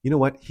 You know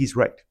what? He's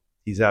right.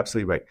 He's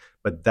absolutely right.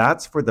 But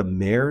that's for the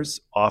mayor's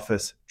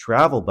office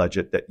travel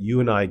budget that you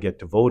and I get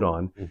to vote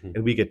on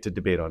and we get to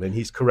debate on. And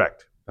he's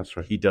correct. That's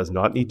right. He does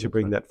not need to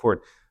bring that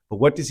forward. But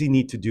what does he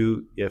need to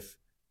do if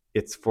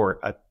it's for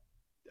a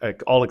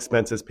all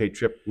expenses paid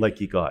trip like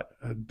he got?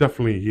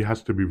 Definitely, he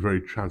has to be very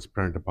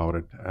transparent about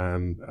it.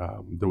 And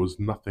there was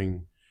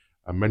nothing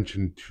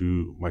mentioned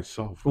to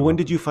myself. Well, when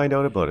did you find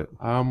out about it?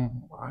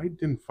 I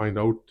didn't find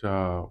out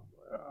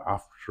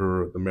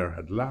after the mayor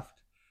had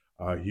left.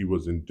 He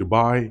was in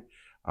Dubai.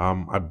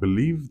 I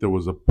believe there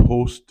was a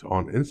post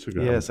on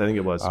Instagram. Yes, I think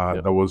it was.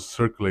 That was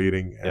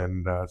circulating,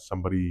 and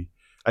somebody.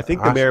 I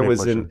think the mayor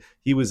was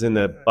he was in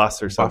a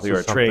bus or something, or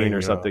a train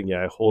or something.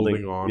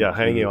 Holding on.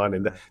 Hanging on.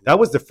 And that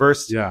was the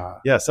first.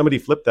 Yeah, somebody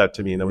flipped that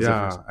to me. And that was the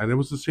first. And it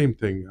was the same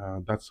thing.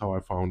 That's how I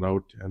found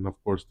out. And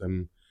of course,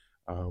 then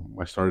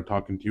I started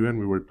talking to you, and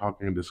we were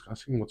talking and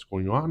discussing what's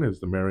going on. Is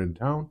the mayor in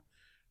town?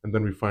 And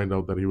then we find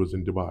out that he was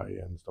in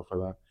Dubai and stuff like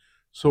that.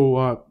 So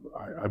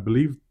I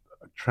believe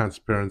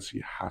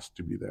transparency has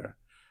to be there,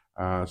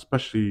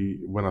 especially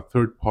when a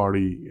third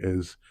party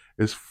is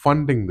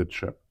funding the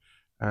trip.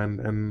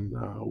 And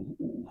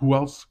who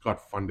else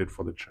got funded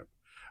for the trip?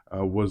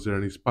 Was there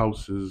any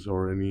spouses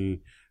or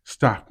any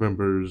staff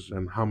members,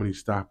 and how many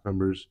staff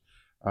members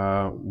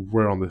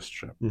were on this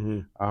trip?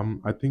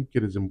 I think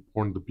it is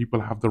important that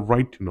people have the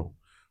right to know.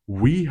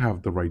 We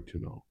have the right to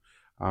know.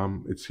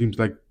 It seems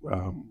like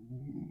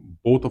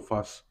both of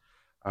us,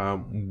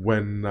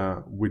 when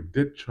we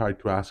did try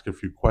to ask a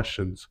few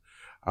questions,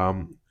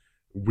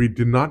 we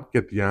did not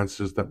get the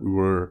answers that we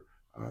were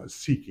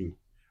seeking.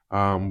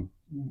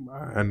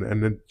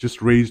 And it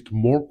just raised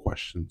more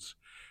questions.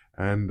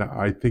 And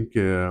I think,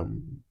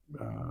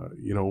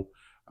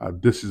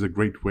 this is a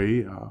great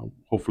way.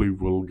 Hopefully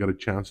we'll get a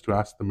chance to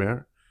ask the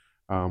mayor.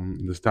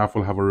 The staff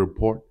will have a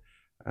report,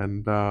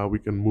 and we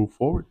can move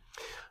forward.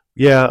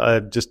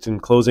 Yeah, just in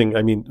closing,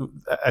 I mean,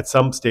 at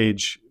some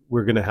stage,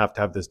 we're going to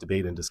have this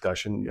debate and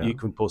discussion. You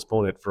can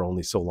postpone it for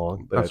only so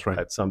long, but That's right.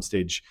 At some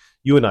stage,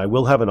 you and I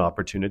will have an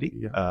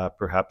opportunity,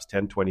 perhaps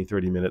 10, 20,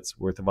 30 minutes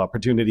worth of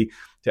opportunity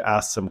to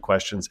ask some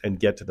questions and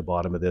get to the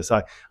bottom of this.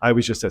 I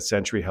was just at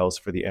Century House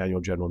for the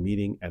annual general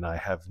meeting, and I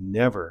have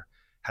never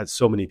had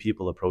so many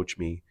people approach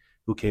me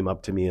who came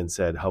up to me and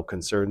said how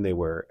concerned they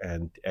were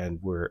and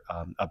were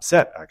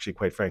upset, actually,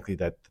 quite frankly,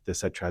 that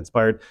this had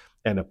transpired,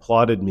 and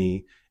applauded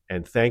me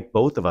and thank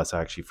both of us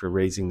actually for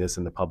raising this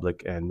in the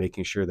public and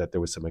making sure that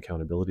there was some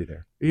accountability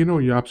there.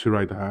 You're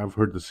absolutely right. I've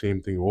heard the same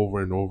thing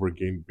over and over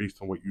again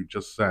based on what you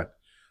just said,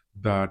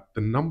 that the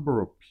number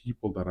of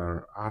people that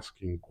are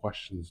asking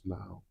questions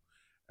now,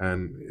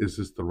 and is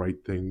this the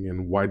right thing,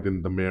 and why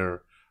didn't the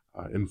mayor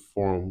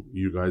inform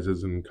you guys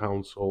as in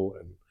council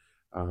and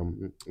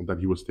that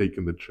he was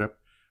taking the trip?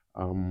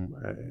 And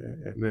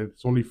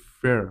it's only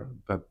fair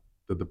that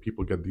the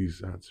people get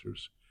these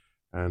answers,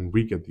 and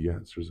we get the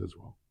answers as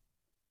well.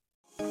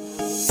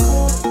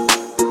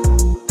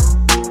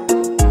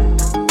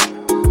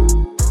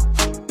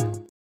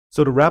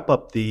 So to wrap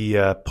up the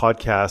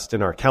podcast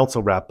and our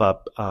council wrap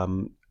up,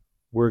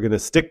 we're going to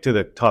stick to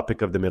the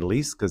topic of the Middle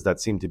East because that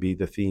seemed to be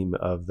the theme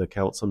of the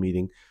council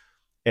meeting.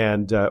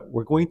 And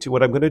what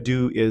I'm going to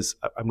do is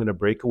I'm going to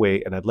break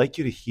away, and I'd like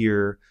you to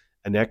hear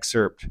an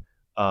excerpt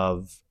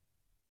of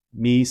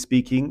me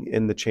speaking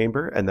in the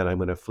chamber, and then I'm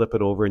going to flip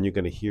it over and you're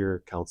going to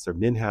hear Councillor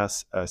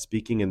Minhas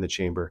speaking in the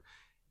chamber,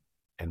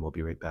 and we'll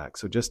be right back.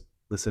 So just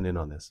listen in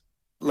on this.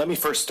 Let me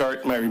first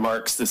start my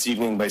remarks this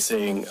evening by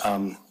saying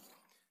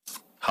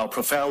how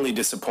profoundly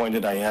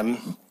disappointed I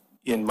am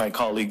in my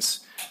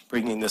colleagues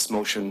bringing this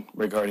motion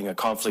regarding a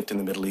conflict in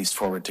the Middle East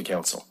forward to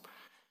council.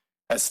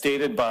 As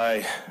stated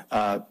by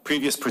a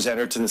previous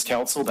presenter to this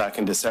council back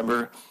in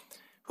December,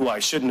 who I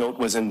should note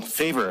was in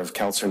favor of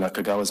Councillor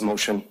Nakagawa's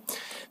motion,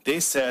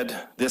 they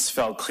said this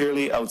fell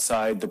clearly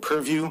outside the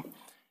purview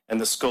and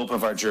the scope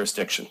of our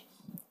jurisdiction.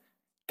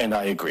 And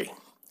I agree.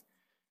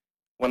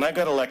 When I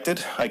got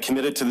elected, I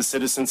committed to the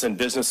citizens and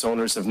business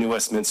owners of New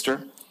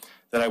Westminster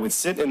that I would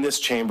sit in this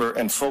chamber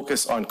and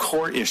focus on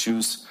core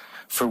issues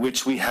for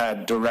which we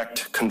had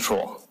direct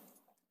control.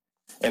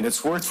 And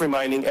it's worth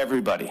reminding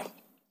everybody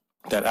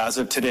that as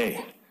of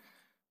today,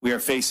 we are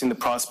facing the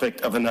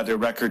prospect of another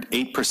record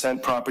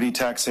 8% property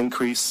tax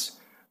increase.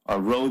 Our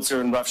roads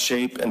are in rough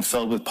shape and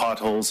filled with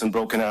potholes and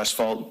broken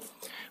asphalt.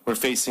 We're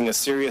facing a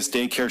serious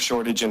daycare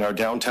shortage in our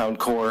downtown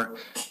core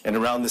and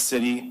around the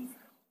city.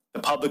 The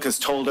public has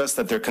told us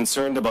that they're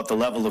concerned about the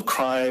level of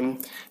crime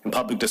and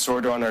public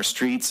disorder on our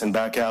streets and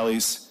back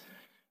alleys.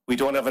 We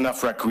don't have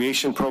enough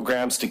recreation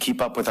programs to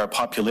keep up with our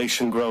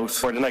population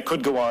growth. And I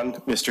could go on,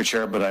 Mr.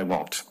 Chair, but I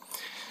won't.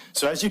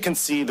 So as you can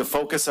see, the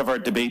focus of our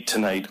debate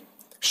tonight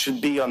should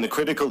be on the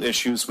critical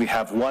issues we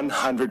have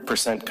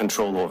 100%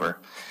 control over.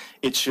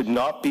 It should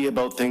not be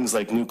about things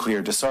like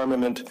nuclear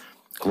disarmament,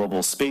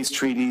 global space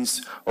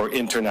treaties, or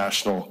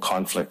international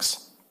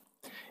conflicts.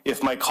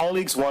 If my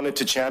colleagues wanted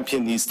to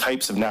champion these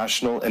types of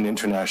national and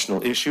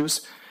international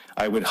issues,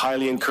 I would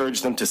highly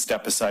encourage them to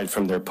step aside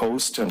from their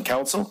post on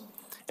council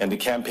and to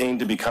campaign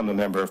to become a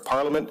member of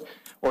parliament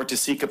or to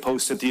seek a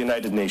post at the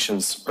United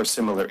Nations or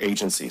similar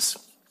agencies.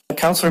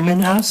 Councillor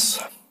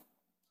Minhas.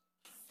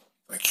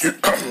 Thank you.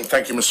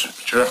 Thank you,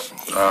 Mr. Chair.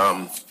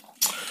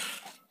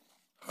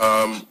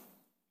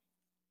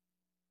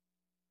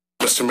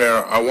 Mr.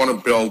 Mayor, I want to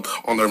build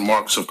on the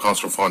remarks of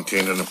Councillor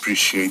Fontaine and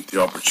appreciate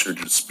the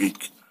opportunity to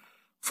speak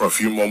for a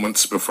few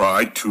moments before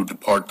I too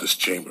depart this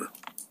chamber.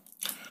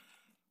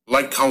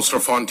 Like Councillor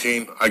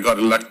Fontaine, I got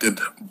elected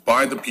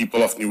by the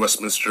people of New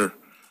Westminster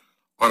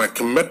on a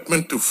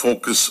commitment to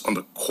focus on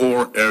the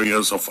core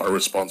areas of our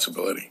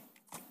responsibility.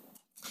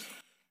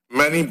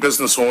 Many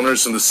business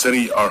owners in the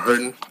city are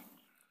hurting.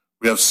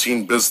 We have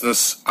seen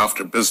business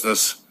after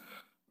business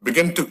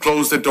begin to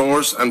close their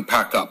doors and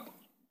pack up.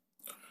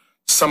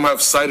 Some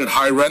have cited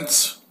high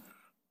rents,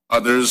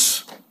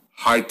 others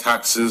high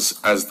taxes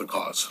as the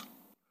cause.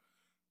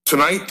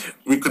 Tonight,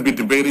 we could be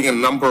debating a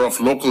number of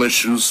local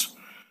issues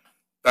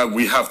that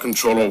we have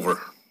control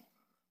over,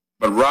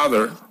 but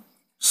rather,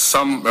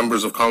 some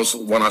members of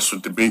council want us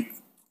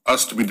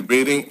to be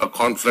debating a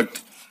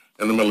conflict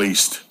in the Middle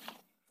East.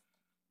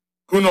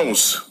 Who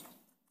knows?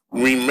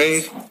 We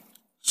may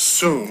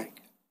soon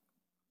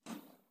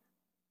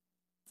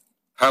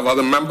have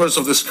other members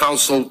of this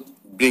council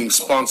being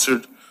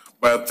sponsored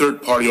by a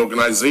third-party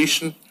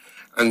organization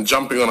and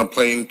jumping on a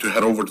plane to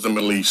head over to the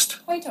Middle East.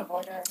 Point of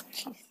order.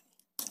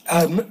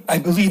 I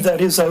believe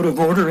that is out of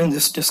order in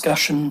this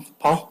discussion,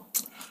 Paul.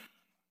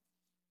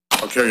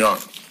 I'll carry on.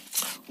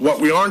 What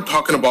we aren't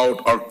talking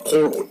about are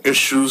core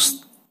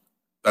issues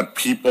that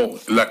people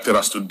elected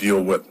us to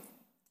deal with.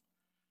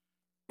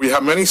 We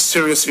have many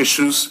serious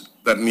issues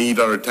that need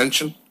our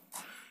attention.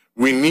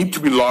 We need to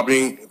be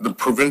lobbying the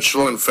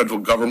provincial and federal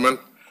government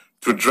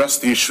to address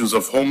the issues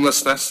of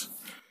homelessness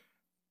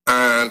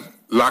and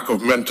lack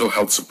of mental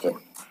health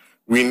support.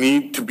 We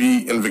need to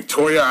be in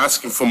Victoria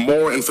asking for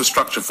more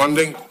infrastructure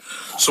funding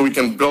so we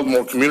can build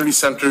more community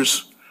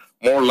centers,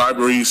 more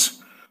libraries,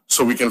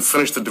 so we can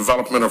finish the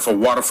development of a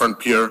waterfront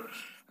pier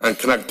and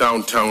connect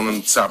downtown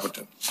and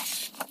Sabaton.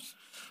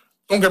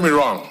 Don't get me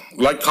wrong,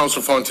 like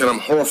Councillor Fontaine, I'm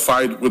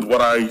horrified with what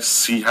I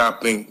see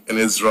happening in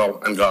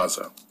Israel and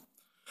Gaza.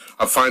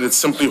 I find it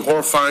simply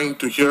horrifying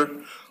to hear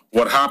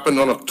what happened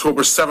on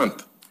October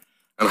 7th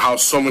and how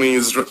so many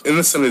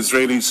innocent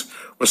Israelis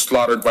were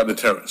slaughtered by the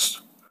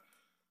terrorists.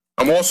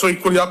 I'm also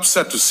equally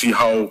upset to see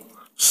how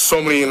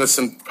so many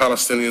innocent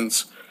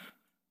Palestinians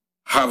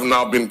have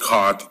now been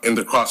caught in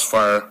the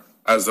crossfire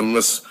as the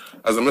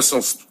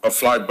missiles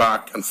fly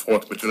back and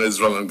forth between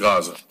Israel and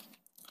Gaza.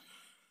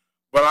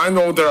 But I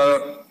know there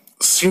are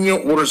senior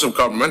orders of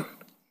government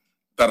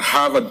that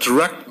have a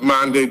direct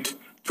mandate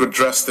to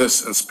address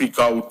this and speak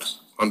out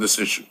on this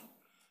issue.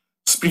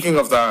 Speaking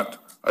of that,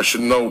 I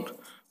should note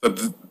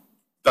that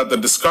the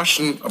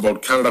discussion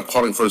about Canada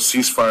calling for a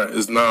ceasefire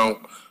is now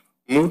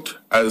moot,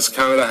 as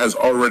Canada has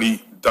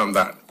already done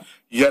that.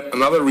 Yet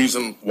another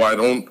reason why I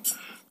don't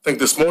think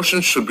this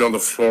motion should be on the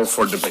floor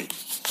for debate.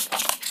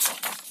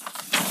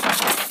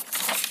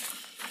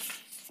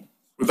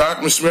 With that,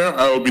 Mr. Mayor,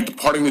 I will be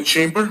departing the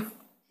chamber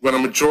when a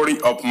majority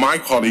of my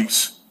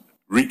colleagues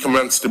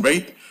recommence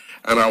debate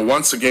and are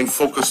once again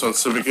focused on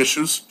civic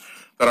issues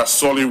that are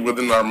solely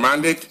within our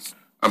mandate.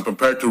 I'm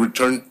prepared to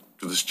return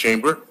to this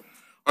chamber.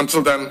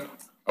 Until then,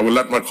 I will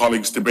let my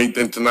colleagues debate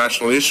the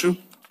international issue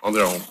on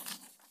their own.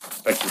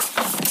 Thank you.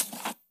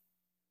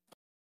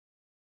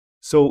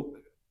 So,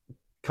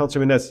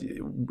 Councillor Minhas,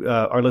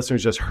 our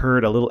listeners just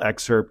heard a little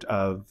excerpt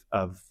of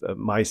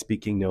my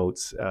speaking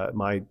notes,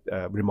 my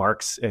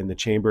remarks in the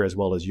chamber, as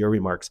well as your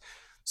remarks.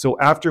 So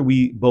after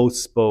we both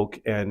spoke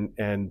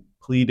and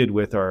pleaded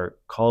with our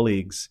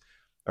colleagues,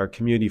 our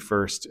Community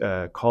First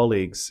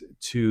colleagues,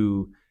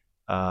 to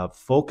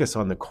focus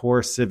on the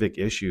core civic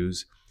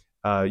issues,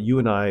 you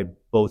and I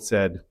both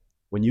said,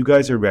 when you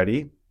guys are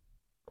ready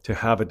to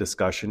have a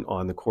discussion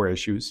on the core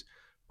issues,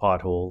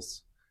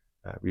 potholes,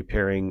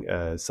 repairing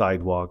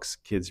sidewalks,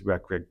 kids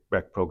rec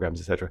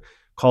programs, etc.,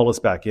 call us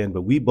back in.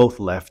 But we both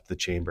left the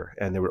chamber,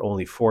 and there were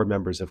only 4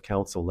 members of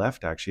council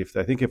left, actually.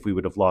 I think if we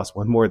would have lost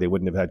one more, they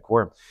wouldn't have had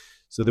quorum.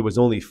 So there was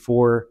only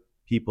 4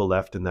 people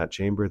left in that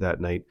chamber that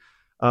night.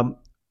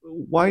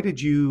 Why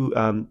did you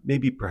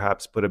maybe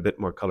perhaps put a bit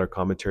more color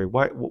commentary?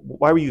 Why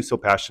were you so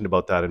passionate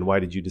about that, and why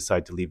did you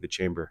decide to leave the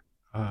chamber?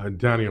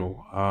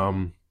 Daniel,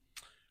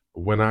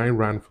 when I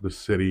ran for the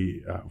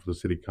city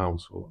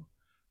council,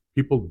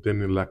 people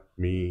didn't elect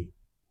me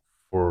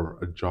for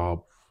a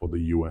job for the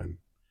UN.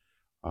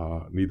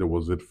 Neither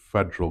was it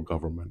federal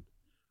government.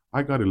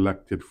 I got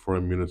elected for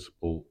a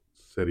municipal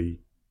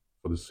city,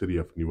 for the city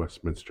of New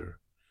Westminster.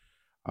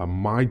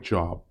 My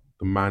job,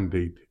 the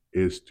mandate,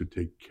 is to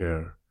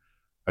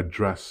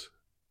address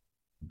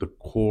the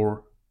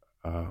core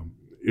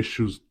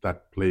issues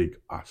that plague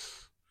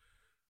us.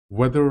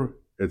 Whether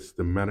it's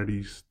the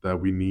amenities that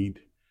we need,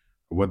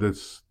 whether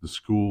it's the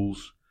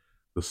schools,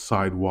 the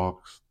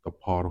sidewalks, the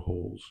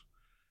potholes,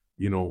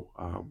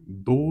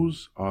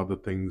 those are the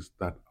things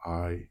that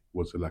I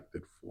was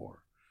elected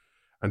for.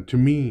 And to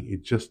me,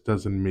 it just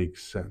doesn't make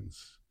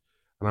sense.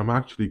 And I'm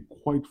actually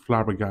quite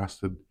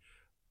flabbergasted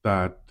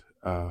that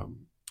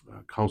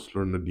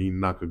Councillor Nadine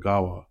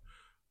Nakagawa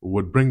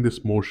would bring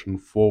this motion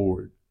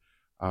forward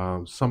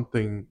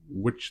something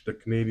which the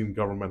Canadian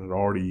government had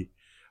already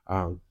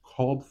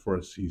called for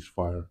a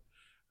ceasefire.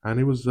 And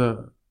it was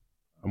a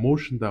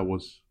motion that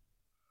was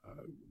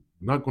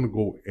not going to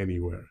go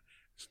anywhere.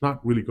 It's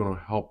not really going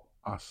to help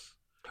us.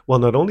 Well,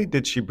 not only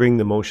did she bring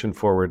the motion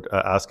forward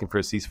asking for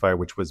a ceasefire,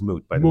 which was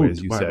moot, by the way,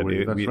 as you said,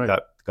 that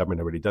the government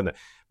had already done that.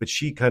 But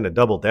she kind of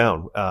doubled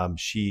down.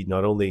 She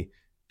not only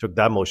took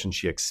that motion,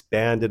 she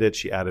expanded it.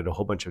 She added a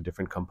whole bunch of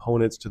different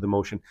components to the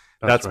motion.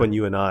 That's when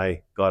you and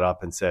I got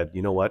up and said,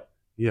 you know what?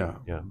 Yeah.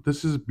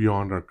 This is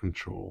beyond our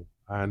control.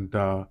 And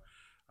the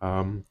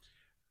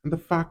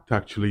fact,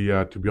 actually,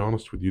 to be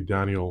honest with you,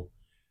 Daniel,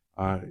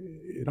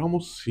 it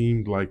almost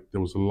seemed like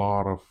there was a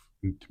lot of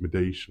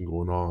intimidation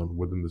going on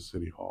within the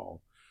City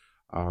Hall.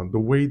 The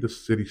way the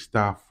city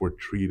staff were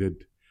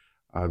treated,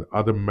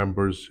 other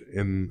members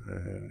in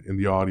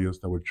the audience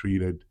that were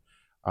treated,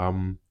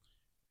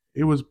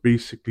 it was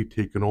basically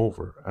taken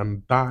over,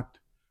 and that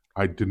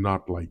I did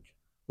not like.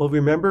 Well,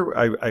 remember,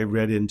 I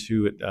read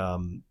into it,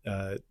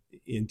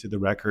 into the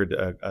record,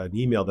 an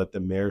email that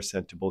the mayor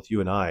sent to both you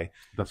and I.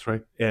 That's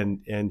right.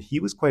 And he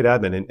was quite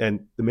adamant.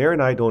 And the mayor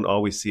and I don't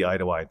always see eye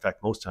to eye. In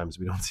fact, most times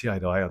we don't see eye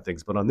to eye on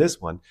things. But on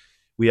this one,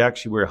 we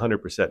actually were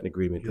 100% in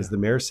agreement, because the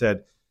mayor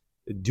said,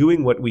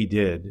 doing what we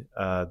did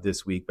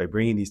this week by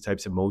bringing these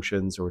types of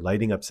motions or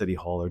lighting up City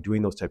Hall or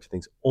doing those types of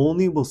things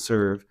only will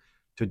serve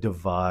to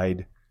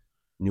divide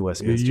New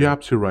Westminster. You're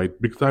absolutely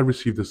right, because I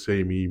received the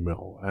same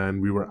email,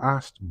 and we were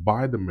asked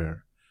by the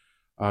mayor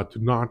to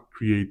not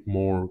create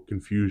more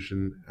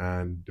confusion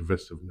and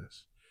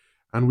divisiveness.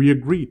 And we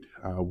agreed.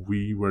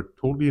 We were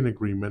totally in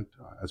agreement,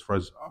 as far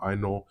as I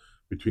know,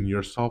 between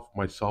yourself,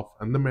 myself,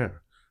 and the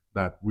mayor,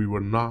 that we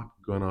were not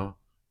going to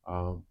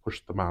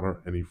push the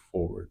matter any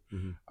forward.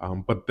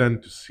 Mm-hmm. But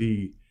then to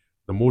see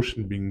the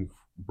motion being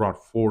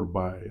brought forward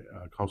by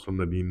Councillor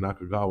Nadine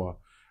Nakagawa,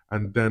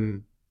 and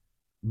then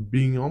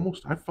being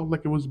almost, I felt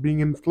like it was being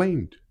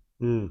inflamed.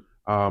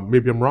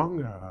 Maybe I'm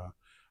wrong,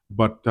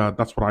 but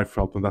that's what I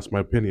felt, and that's my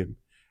opinion.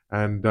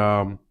 And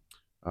can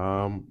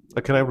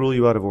I rule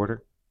you out of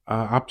order?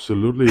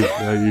 Absolutely,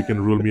 you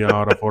can rule me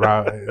out of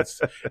order.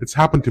 It's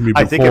happened to me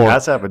before. I think it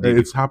has happened to you.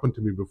 It's happened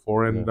to me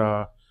before, and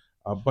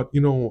but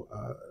you know,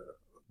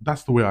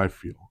 that's the way I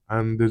feel,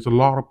 and there's a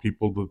lot of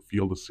people that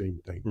feel the same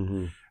thing.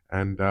 Mm-hmm.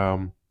 And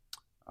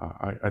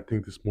I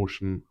think this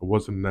motion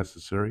wasn't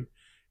necessary.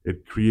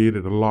 It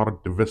created a lot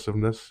of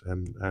divisiveness,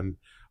 and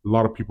a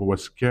lot of people were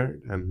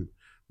scared, and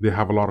they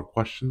have a lot of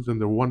questions, and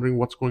they're wondering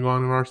what's going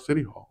on in our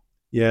City Hall.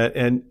 Yeah,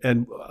 and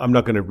I'm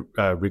not going to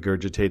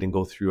regurgitate and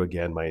go through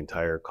again my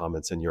entire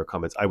comments and your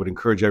comments. I would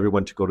encourage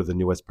everyone to go to the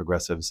New West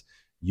Progressives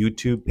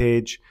YouTube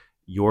page.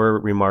 Your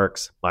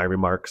remarks, my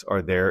remarks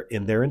are there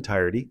in their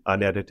entirety,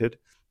 unedited.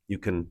 You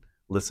can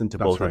listen to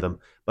both of them.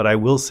 But I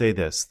will say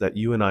this, that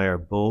you and I are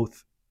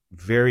both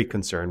very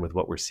concerned with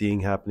what we're seeing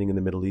happening in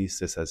the Middle East.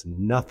 This has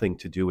nothing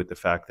to do with the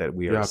fact that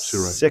we are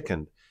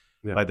sickened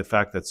by the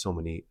fact that so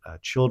many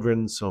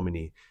children, so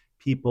many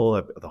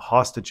people, the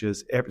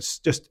hostages, it's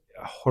just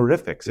a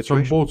horrific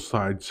situation. It's on both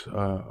sides,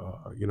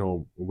 you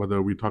know,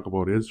 whether we talk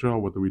about Israel,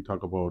 whether we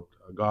talk about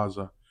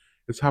Gaza,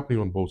 it's happening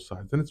on both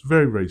sides. And it's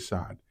very, very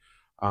sad.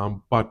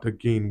 But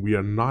again, we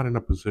are not in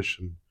a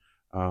position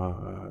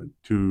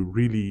to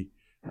really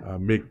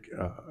make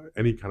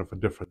any kind of a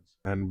difference.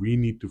 And we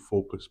need to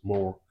focus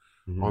more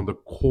on the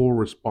core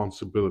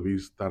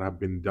responsibilities that have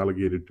been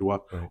delegated to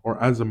us,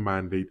 or as a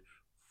mandate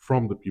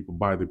from the people,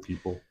 by the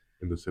people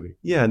in the city.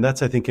 Yeah, and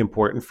that's, I think,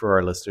 important for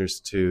our listeners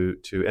to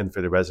and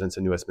for the residents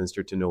in New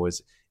Westminster to know,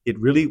 is it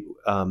really,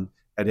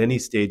 at any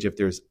stage, if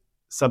there's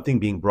something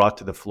being brought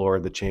to the floor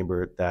of the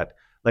chamber that,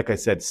 like I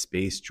said,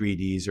 space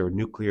treaties or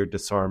nuclear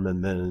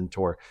disarmament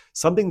or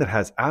something that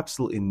has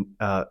absolutely,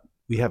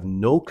 we have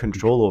no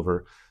control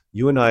over,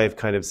 you and I have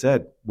kind of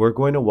said, we're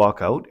going to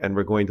walk out and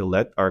we're going to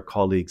let our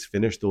colleagues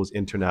finish those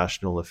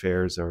international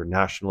affairs or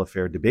national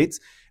affair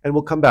debates, and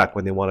we'll come back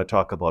when they want to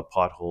talk about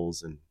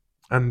potholes.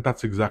 And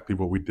that's exactly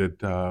what we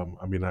did.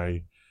 I mean,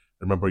 I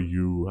remember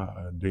you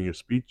doing your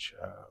speech.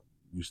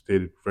 You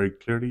stated very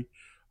clearly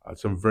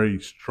some very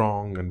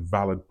strong and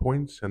valid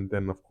points. And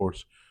then, of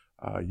course,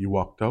 you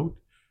walked out.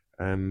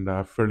 And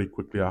fairly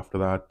quickly after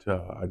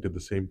that, I did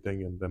the same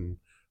thing. And then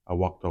I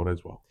walked out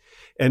as well.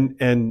 And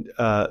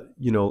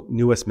you know,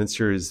 New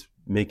Westminster is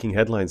making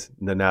headlines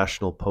in the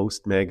National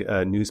Post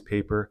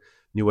newspaper.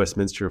 New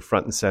Westminster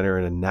front and center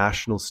in a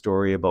national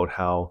story about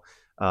how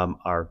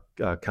our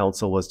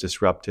council was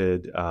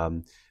disrupted.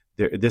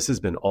 This has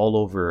been all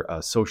over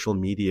social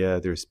media.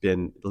 There's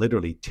been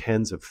literally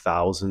tens of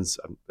thousands,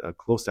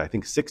 close to, I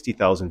think,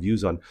 60,000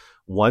 views on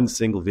one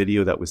single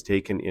video that was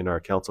taken in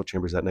our council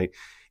chambers that night.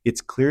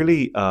 It's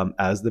clearly,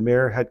 as the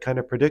mayor had kind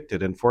of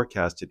predicted and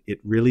forecasted, it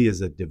really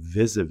is a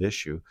divisive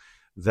issue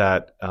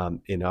that,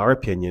 in our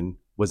opinion,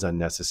 was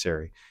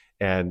unnecessary.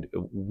 And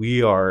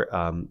we are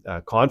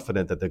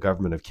confident that the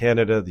Government of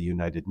Canada, the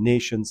United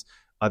Nations,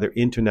 other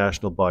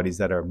international bodies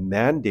that are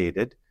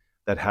mandated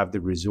that have the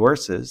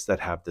resources,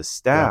 that have the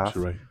staff,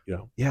 Right.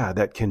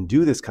 that can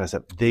do this kind of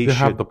stuff. They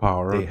have the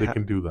power. They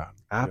can do that.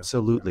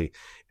 Absolutely.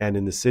 Yeah. And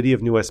in the city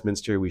of New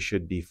Westminster, we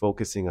should be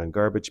focusing on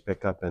garbage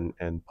pickup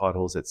and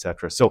potholes,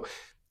 etc. So,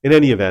 in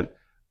any event,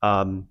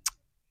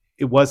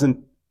 it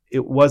wasn't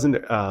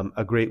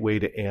a great way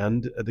to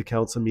end the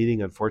council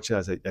meeting.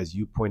 Unfortunately, as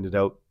you pointed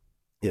out,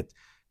 it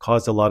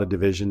caused a lot of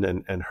division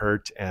and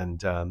hurt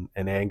and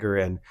anger.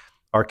 And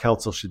our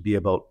council should be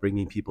about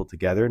bringing people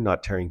together,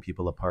 not tearing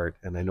people apart.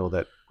 And I know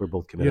that we're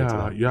both committed to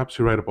that. You're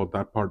absolutely right about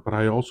that part. But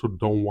I also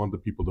don't want the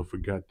people to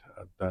forget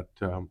that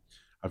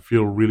I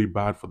feel really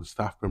bad for the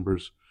staff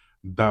members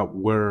that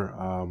were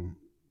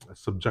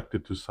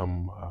subjected to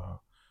some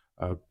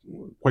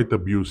quite the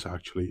abuse,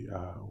 actually.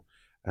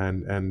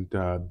 And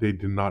they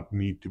did not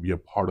need to be a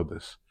part of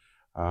this.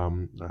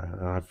 And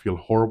I feel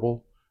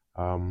horrible.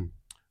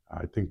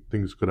 I think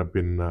things could have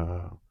been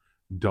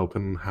dealt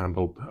and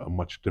handled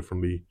much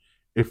differently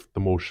if the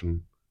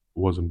motion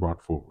wasn't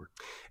brought forward.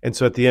 And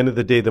so at the end of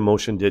the day, the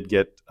motion did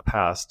get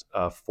passed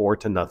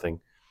 4-0.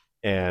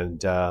 And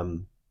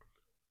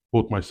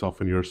both myself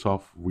and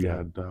yourself, we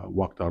had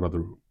walked out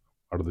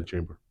of the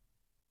chamber.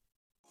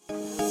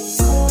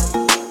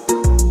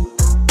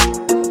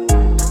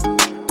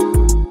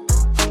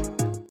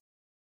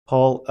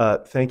 Paul,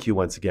 thank you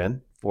once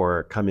again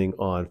for coming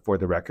on For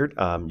the Record.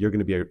 You're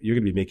going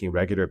to be making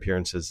regular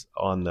appearances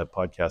on the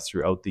podcast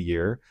throughout the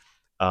year.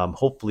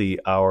 Hopefully,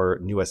 our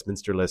New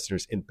Westminster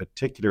listeners in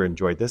particular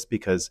enjoyed this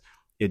because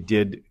it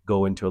did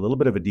go into a little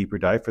bit of a deeper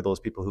dive for those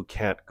people who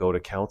can't go to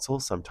council.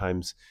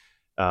 Sometimes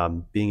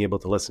being able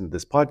to listen to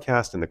this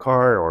podcast in the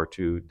car or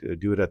to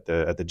do it at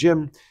the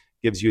gym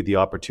gives you the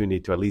opportunity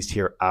to at least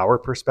hear our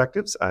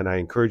perspectives. And I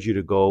encourage you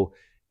to go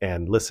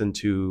and listen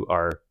to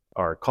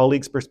our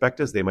colleagues'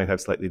 perspectives. They might have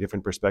slightly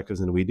different perspectives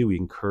than we do. We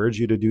encourage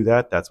you to do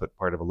that. That's what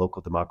part of a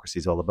local democracy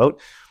is all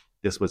about.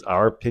 This was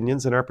our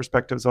opinions and our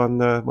perspectives on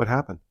what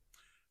happened.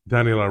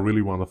 Daniel, I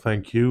really want to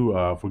thank you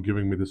for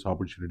giving me this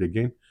opportunity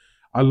again.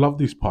 I love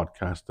these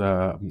podcasts.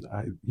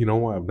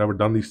 I've never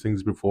done these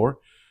things before,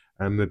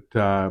 and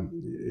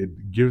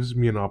it gives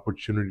me an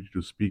opportunity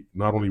to speak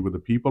not only with the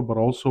people, but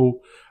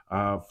also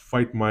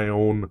fight my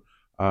own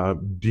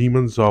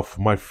demons of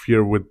my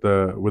fear with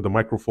the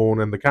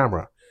microphone and the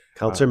camera.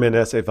 Councillor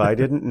Minhas, if I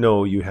didn't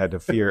know you had a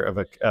fear of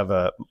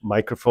a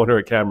microphone or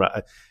a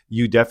camera,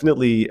 you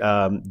definitely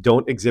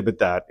don't exhibit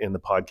that in the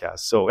podcast.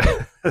 So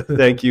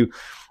thank you.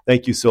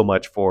 Thank you so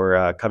much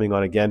for coming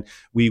on again.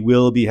 We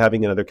will be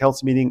having another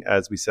council meeting,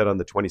 as we said, on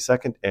the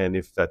 22nd. And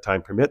if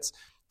time permits,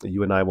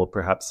 you and I will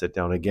perhaps sit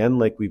down again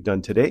like we've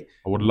done today.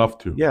 I would love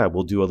to. Yeah,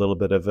 we'll do a little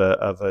bit of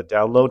a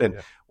download.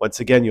 And once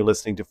again, you're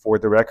listening to For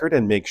the Record,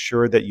 and make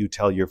sure that you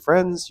tell your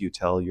friends, you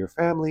tell your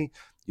family,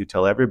 you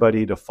tell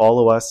everybody to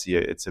follow us.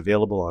 It's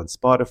available on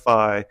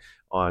Spotify,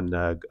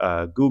 on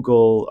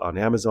Google, on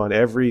Amazon,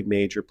 every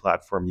major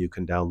platform you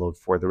can download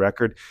For the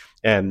Record.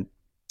 And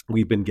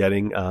we've been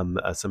getting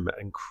some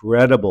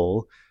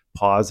incredible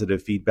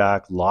positive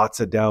feedback, lots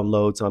of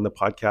downloads on the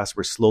podcast.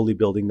 We're slowly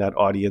building that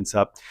audience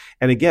up.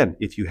 And again,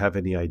 if you have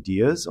any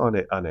ideas on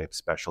a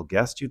special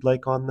guest you'd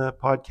like on the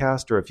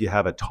podcast, or if you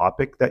have a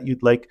topic that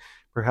you'd like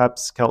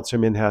perhaps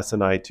Councillor Minhas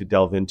and I to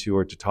delve into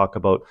or to talk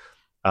about,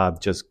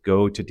 just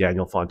go to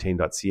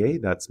danielfontaine.ca.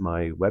 That's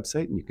my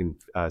website, and you can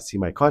see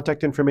my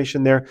contact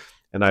information there.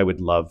 And I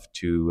would love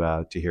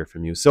to hear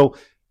from you. So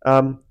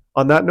on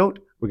that note,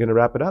 we're going to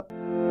wrap it up.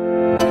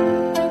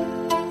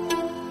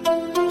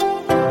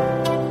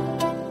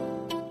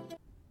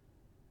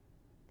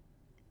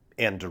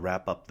 And to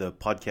wrap up the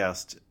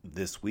podcast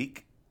this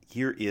week,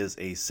 here is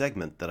a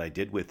segment that I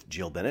did with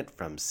Jill Bennett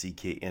from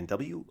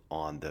CKNW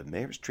on the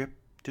mayor's trip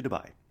to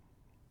Dubai.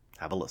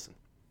 Have a listen.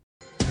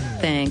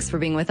 Thanks for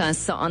being with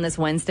us on this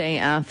Wednesday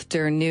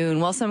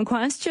afternoon. Well, some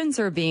questions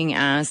are being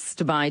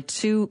asked by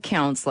two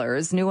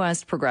councillors, New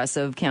West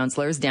Progressive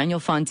councillors, Daniel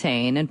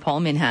Fontaine and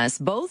Paul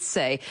Minhas. Both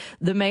say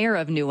the mayor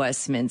of New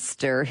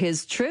Westminster,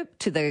 his trip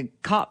to the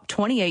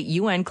COP28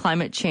 UN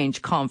Climate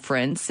Change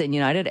Conference in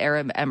United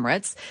Arab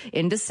Emirates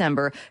in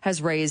December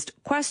has raised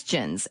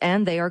questions,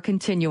 and they are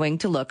continuing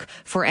to look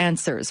for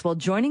answers. Well,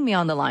 joining me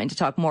on the line to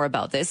talk more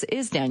about this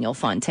is Daniel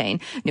Fontaine,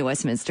 New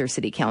Westminster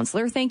City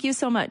Councillor. Thank you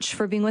so much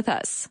for being with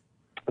us.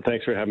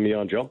 Thanks for having me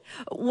on, Jill.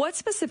 What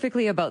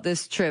specifically about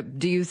this trip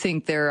do you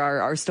think there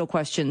are still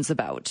questions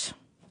about?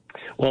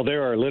 Well,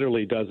 there are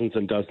literally dozens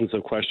and dozens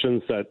of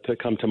questions that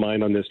come to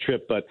mind on this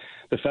trip, but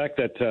the fact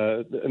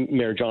that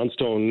Mayor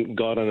Johnstone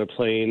got on a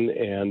plane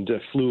and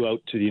flew out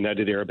to the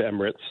United Arab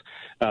Emirates,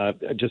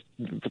 just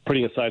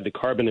putting aside the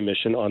carbon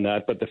emission on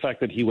that, but the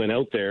fact that he went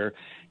out there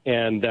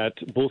and that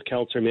both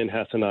Councillor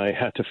Minhas and I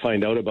had to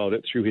find out about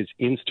it through his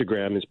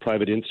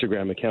private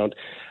Instagram account,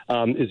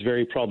 is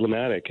very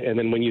problematic. And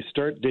then when you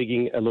start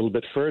digging a little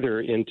bit further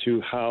into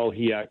how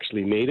he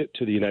actually made it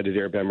to the United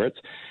Arab Emirates,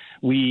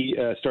 we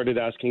started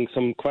asking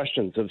some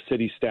questions of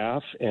city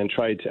staff and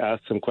tried to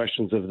ask some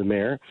questions of the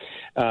mayor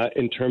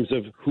in terms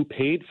of who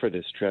paid for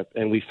this trip.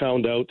 And we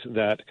found out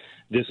that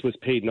this was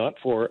paid not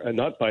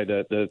by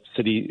the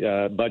city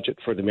budget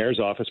for the mayor's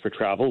office for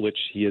travel, which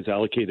he has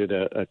allocated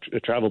a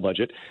travel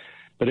budget,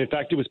 but in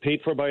fact it was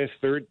paid for by a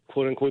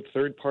quote-unquote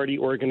third-party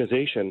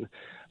organization.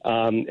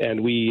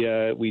 And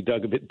we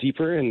dug a bit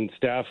deeper, and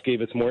staff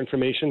gave us more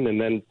information.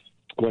 And then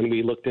when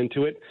we looked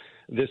into it,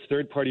 this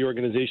third-party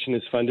organization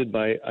is funded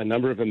by a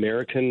number of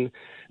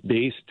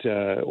American-based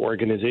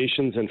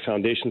organizations and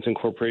foundations and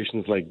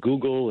corporations like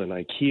Google and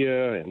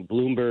IKEA and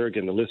Bloomberg,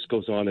 and the list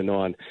goes on and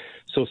on.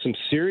 So some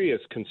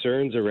serious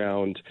concerns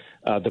around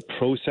the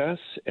process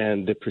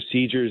and the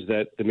procedures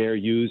that the mayor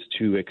used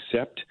to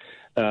accept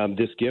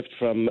this gift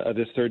from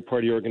this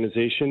third-party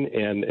organization.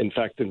 And in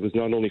fact, it was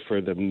not only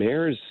for the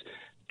mayor's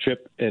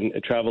trip and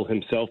travel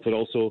himself, but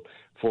also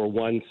for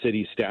one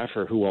city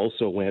staffer who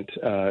also went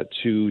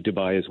to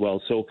Dubai as well.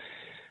 So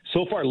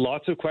far,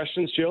 lots of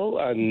questions, Jill,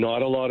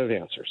 not a lot of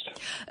answers.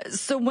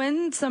 So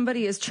when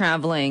somebody is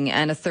traveling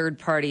and a third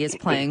party is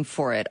paying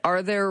for it,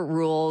 are there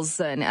rules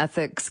and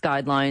ethics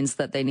guidelines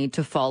that they need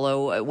to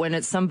follow when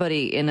it's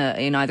somebody in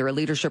either a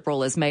leadership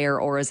role as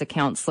mayor or as a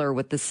councillor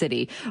with the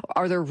city?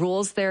 Are there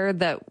rules there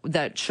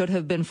that should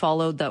have been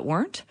followed that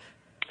weren't?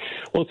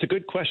 Well, it's a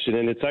good question,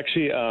 and it's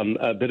actually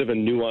a bit of a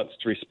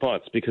nuanced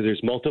response because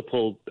there's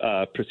multiple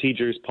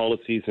procedures,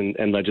 policies,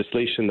 and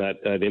legislation that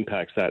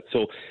impacts that.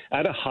 So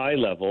at a high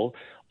level,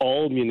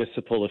 all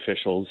municipal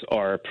officials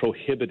are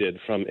prohibited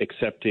from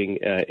accepting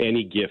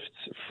any gifts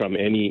from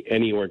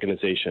any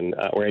organization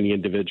or any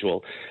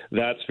individual.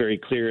 That's very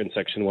clear in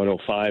Section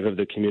 105 of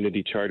the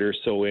Community Charter.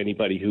 So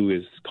anybody who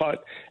is caught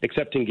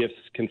accepting gifts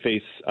can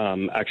face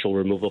actual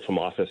removal from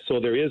office.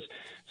 So there is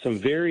some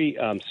very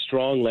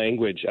strong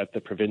language at the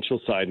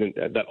provincial side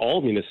that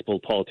all municipal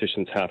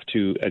politicians have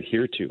to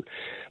adhere to.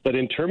 But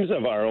in terms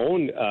of our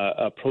own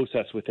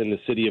process within the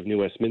city of New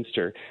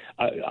Westminster,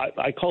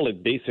 I call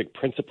it basic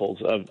principles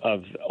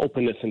of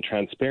openness and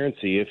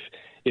transparency.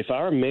 If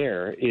our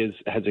mayor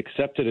has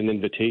accepted an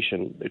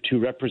invitation to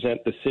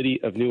represent the city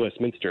of New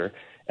Westminster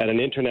at an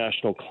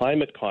international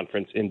climate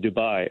conference in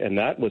Dubai, and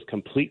that was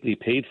completely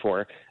paid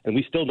for, and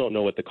we still don't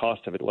know what the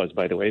cost of it was,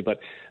 by the way, but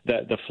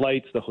the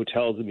flights, the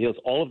hotels, the meals,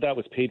 all of that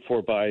was paid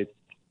for by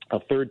a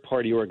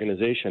third-party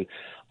organization.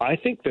 I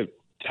think the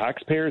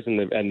taxpayers and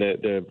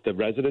the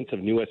residents of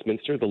New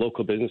Westminster, the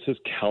local businesses,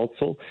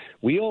 council,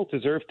 we all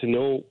deserve to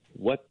know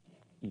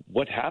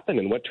what happened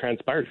and what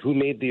transpired, who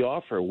made the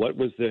offer, what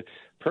was the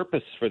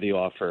purpose for the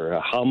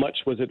offer, how much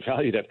was it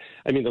valued at?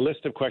 I mean, the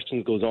list of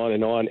questions goes on,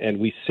 and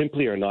we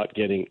simply are not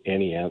getting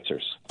any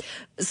answers.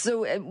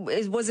 So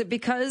was it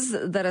because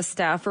that a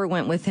staffer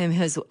went with him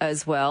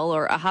as well,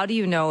 or how do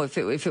you know if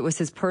it was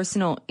his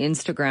personal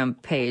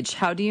Instagram page?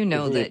 How do you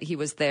know that he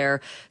was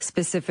there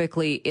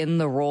specifically in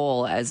the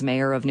role as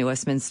mayor of New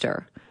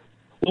Westminster?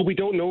 Well, we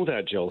don't know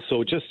that, Jill.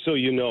 So just so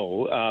you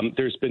know,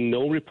 there's been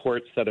no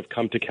reports that have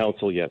come to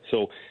council yet.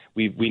 So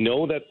we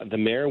know that the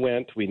mayor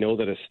went. We know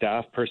that a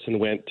staff person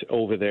went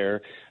over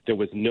there. There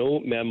was no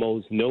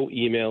memos, no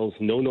emails,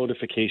 no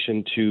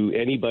notification to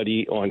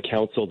anybody on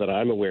council that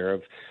I'm aware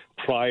of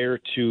prior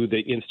to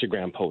the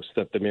Instagram post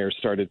that the mayor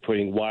started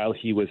putting while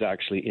he was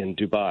actually in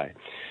Dubai.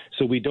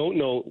 So we don't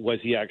know, was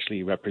he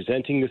actually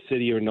representing the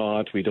city or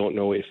not? We don't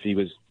know if he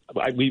was.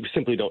 We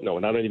simply don't know,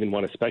 and I don't even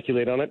want to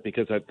speculate on it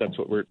because that's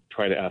what we're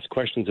trying to ask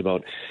questions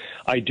about.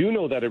 I do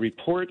know that a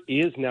report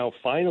is now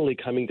finally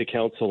coming to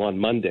council on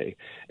Monday,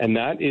 and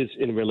that is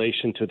in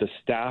relation to the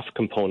staff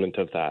component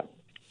of that.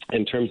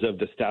 In terms of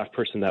the staff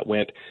person that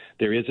went,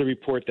 there is a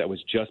report that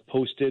was just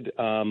posted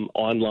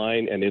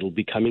online, and it'll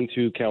be coming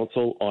to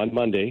council on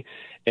Monday,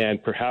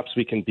 and perhaps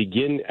we can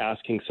begin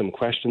asking some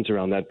questions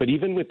around that. But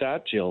even with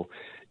that, Jill,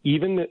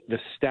 even the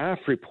staff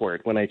report,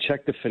 when I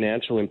checked the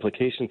financial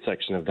implication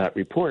section of that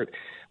report,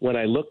 when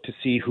I looked to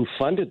see who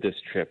funded this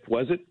trip,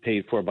 was it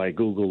paid for by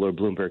Google or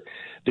Bloomberg?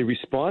 The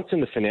response in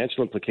the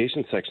financial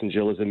implication section,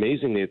 Jill, is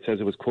amazingly, it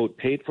says it was, quote,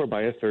 paid for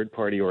by a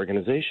third-party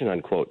organization,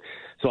 unquote.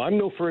 So I'm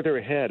no further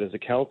ahead as a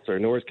councillor,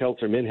 nor is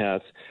Councillor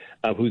Minhas,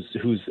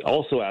 who's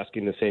also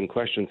asking the same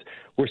questions.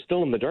 We're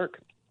still in the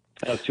dark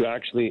as to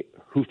actually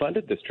who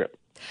funded this trip.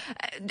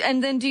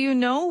 And then do you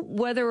know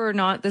whether or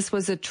not this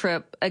was a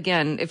trip,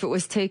 again, if it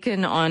was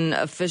taken on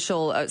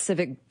official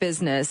civic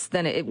business,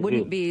 then it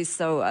wouldn't be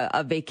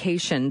a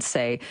vacation,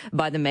 say,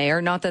 by the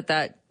mayor? Not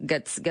that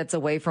gets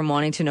away from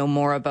wanting to know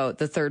more about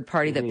the third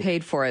party that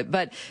paid for it.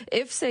 But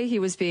if, say, he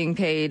was being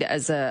paid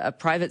as a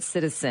private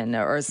citizen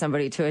or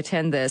somebody to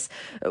attend this,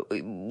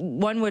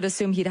 one would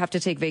assume he'd have to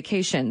take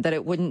vacation, that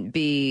it would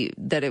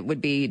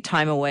be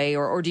time away.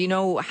 Or do you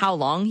know how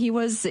long he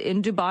was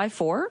in Dubai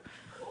for?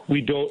 We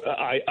don't.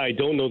 I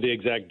don't know the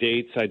exact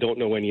dates. I don't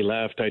know when he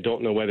left. I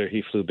don't know whether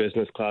he flew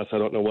business class. I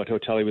don't know what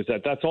hotel he was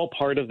at. That's all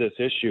part of this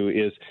issue.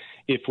 Is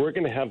if we're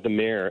going to have the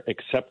mayor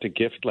accept a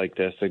gift like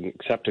this and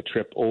accept a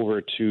trip over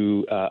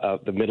to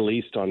the Middle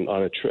East on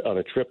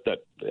a trip that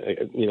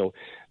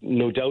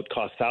no doubt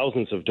cost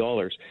thousands of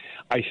dollars.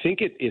 I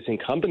think it is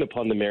incumbent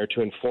upon the mayor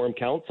to inform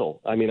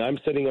council. I mean, I'm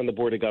sitting on the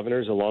Board of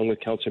Governors along with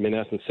Councillor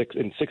Minhas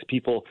and six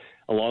people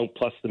along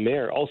plus the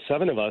mayor. All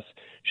seven of us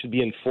should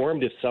be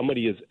informed if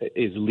somebody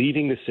is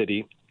leaving the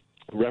city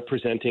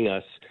representing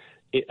us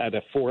at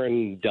a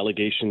foreign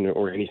delegation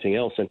or anything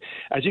else. And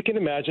as you can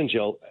imagine,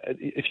 Jill,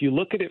 if you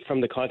look at it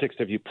from the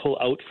context of you pull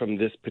out from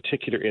this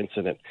particular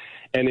incident,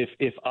 and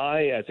if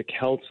I, as a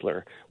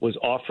councillor, was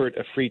offered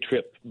a free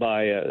trip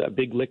by a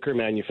big liquor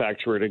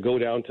manufacturer to go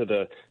down to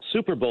the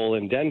Super Bowl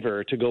in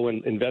Denver to go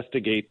and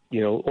investigate,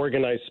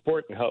 organized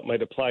sport and how it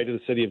might apply to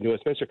the city of New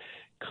Westminster,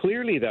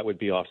 clearly that would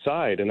be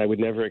offside, and I would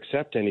never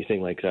accept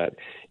anything like that.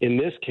 In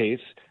this case,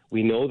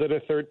 we know that a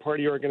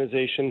third-party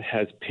organization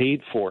has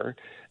paid for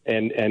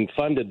and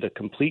funded the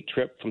complete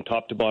trip from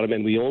top to bottom,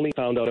 and we only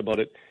found out about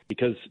it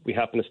because we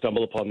happened to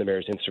stumble upon the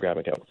mayor's Instagram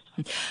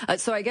account.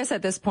 So I guess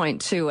at this point,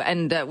 too,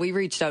 and we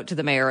reached out to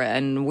the mayor,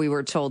 and we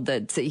were told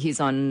that he's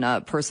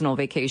on personal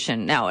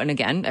vacation now. And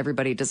again,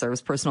 everybody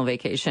deserves personal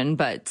vacation,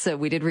 but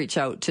we did reach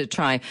out to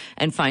try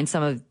and find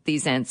some of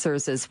these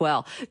answers as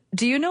well.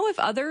 Do you know if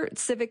other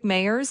civic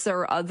mayors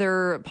or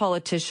other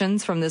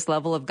politicians from this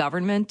level of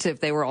government, if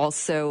they were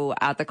also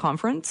at the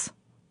conference?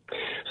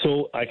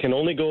 So I can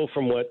only go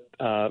from what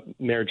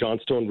Mayor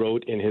Johnstone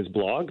wrote in his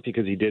blog,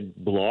 because he did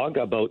blog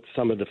about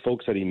some of the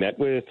folks that he met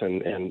with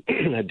and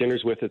had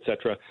dinners with,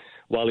 etc.,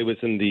 while he was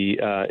in the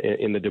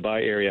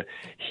Dubai area.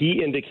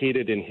 He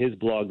indicated in his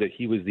blog that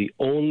he was the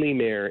only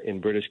mayor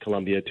in British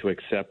Columbia to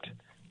accept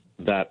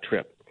that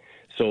trip.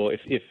 So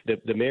if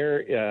the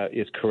mayor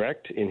is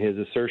correct in his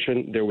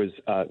assertion, there was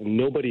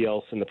nobody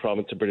else in the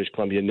province of British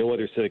Columbia, no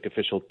other civic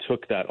official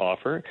took that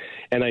offer.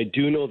 And I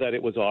do know that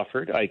it was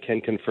offered. I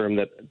can confirm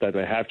that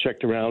I have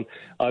checked around.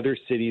 Other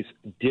cities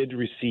did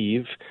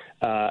receive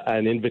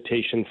an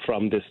invitation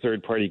from this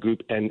third-party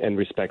group and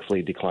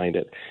respectfully declined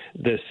it.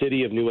 The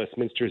city of New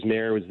Westminster's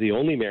mayor was the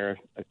only mayor,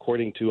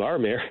 according to our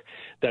mayor,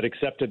 that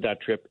accepted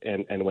that trip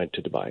and went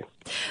to Dubai.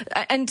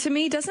 And to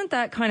me, doesn't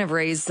that kind of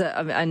raise,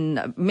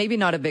 and maybe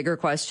not a bigger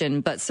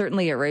question, but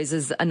certainly it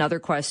raises another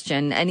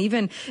question. And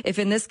even if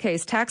in this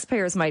case,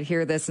 taxpayers might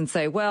hear this and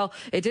say, well,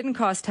 it didn't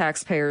cost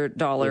taxpayer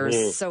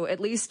dollars, so at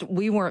least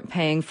we weren't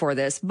paying for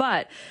this.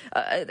 But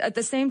at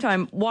the same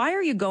time, why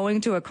are you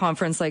going to a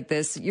conference like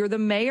this? You're the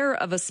mayor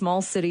of a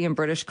small city in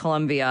British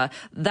Columbia.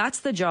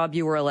 That's the job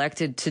you were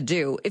elected to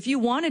do. If you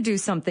want to do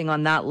something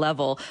on that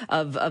level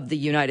of the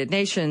United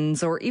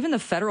Nations or even the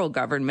federal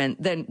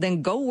government,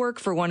 then go work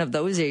for one of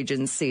those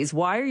agencies.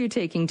 Why are you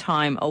taking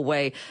time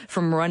away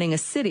from running a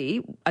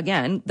city,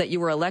 again, that you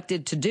were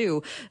elected to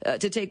do,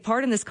 to take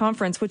part in this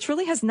conference, which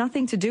really has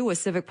nothing to do with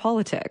civic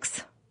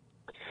politics?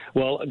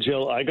 Well,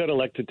 Jill, I got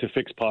elected to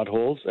fix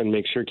potholes and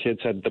make sure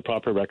kids had the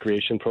proper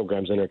recreation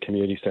programs in our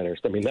community centers.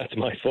 I mean, that's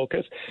my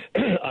focus.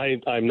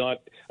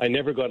 I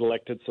never got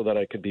elected so that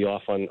I could be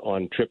off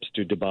on trips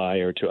to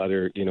Dubai or to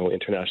other,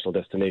 international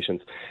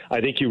destinations. I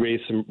think you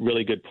raised some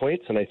really good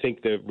points, and I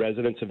think the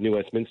residents of New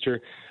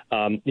Westminster,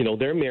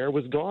 their mayor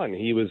was gone.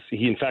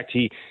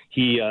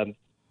 He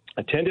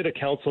attended a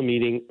council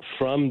meeting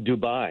from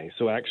Dubai,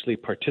 so actually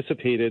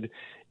participated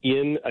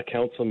in a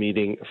council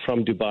meeting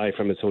from Dubai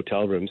from his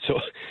hotel room. So,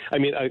 I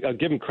mean, I'll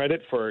give him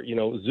credit for,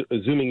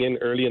 zooming in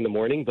early in the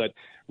morning, but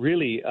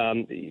really,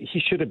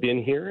 he should have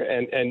been here.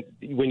 And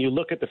when you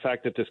look at the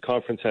fact that this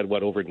conference had,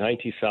 over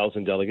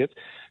 90,000 delegates,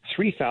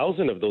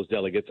 3,000 of those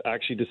delegates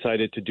actually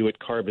decided to do it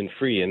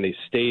carbon-free, and they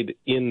stayed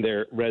in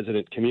their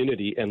resident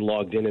community and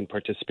logged in and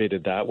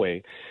participated that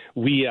way.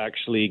 We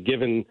actually,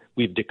 given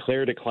we've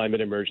declared a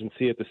climate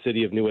emergency at the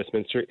city of New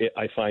Westminster,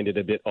 I find it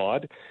a bit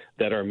odd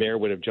that our mayor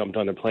would have jumped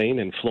on a plane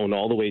and flown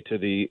all the way to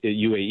the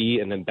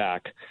UAE and then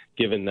back,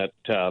 given that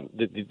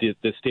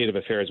the state of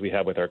affairs we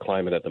have with our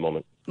climate at the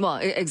moment. Well,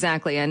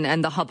 exactly.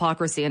 And the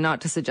hypocrisy, and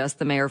not to suggest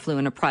the mayor flew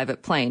in a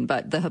private plane,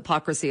 but the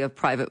hypocrisy of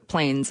private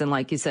planes. And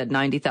like you said,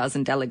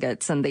 90,000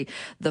 delegates and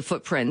the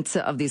footprint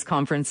of these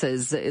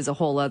conferences is a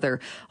whole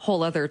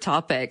other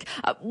topic.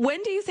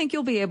 When do you think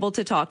you'll be able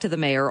to talk to the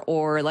mayor,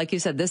 or like you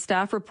said, this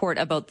staff report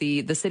about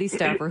the city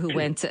staffer who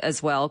went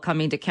as well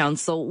coming to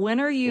council? When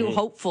are you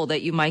hopeful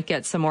that you might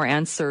get some more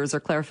answers or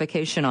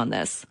clarification on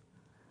this?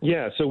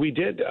 Yeah, so we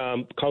did,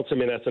 Councillor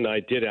Minhas and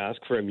I did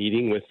ask for a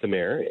meeting with the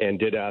mayor and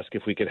did ask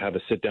if we could have a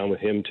sit down with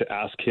him to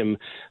ask him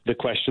the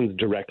questions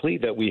directly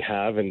that we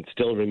have and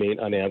still remain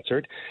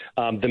unanswered.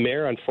 The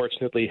mayor,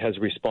 unfortunately, has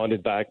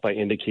responded back by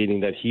indicating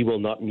that he will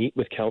not meet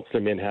with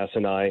Councillor Minhas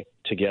and I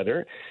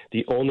together.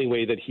 The only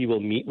way that he will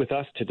meet with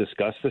us to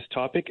discuss this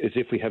topic is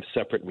if we have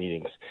separate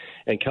meetings.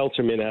 And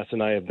Councillor Minhas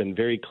and I have been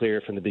very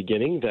clear from the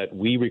beginning that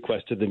we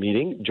requested the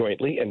meeting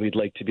jointly and we'd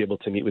like to be able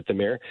to meet with the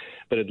mayor,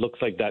 but it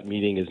looks like that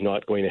meeting is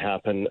not going to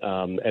happen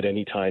at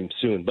any time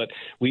soon. But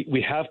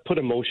we have put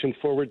a motion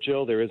forward,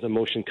 Jill. There is a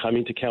motion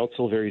coming to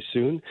council very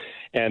soon,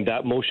 and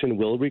that motion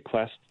will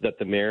request that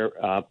the mayor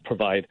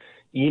provide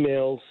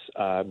emails,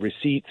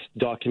 receipts,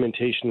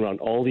 documentation around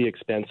all the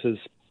expenses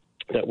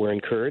that were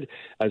incurred,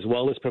 as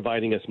well as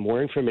providing us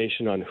more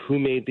information on who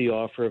made the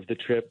offer of the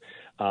trip,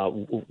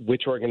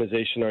 which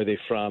organization are they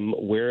from,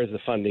 where is the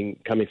funding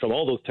coming from,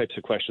 all those types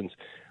of questions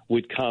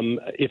would come.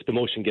 If the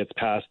motion gets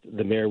passed,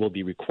 the mayor will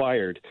be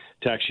required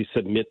to actually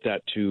submit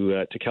that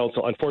to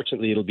council.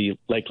 Unfortunately, it'll be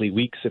likely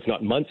weeks, if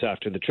not months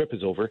after the trip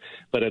is over,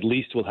 but at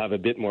least we'll have a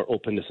bit more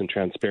openness and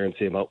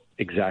transparency about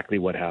exactly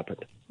what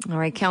happened. All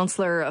right,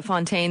 Councillor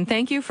Fontaine,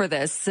 thank you for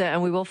this.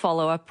 And we will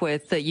follow up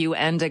with you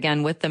and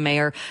again with the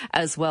mayor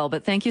as well.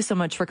 But thank you so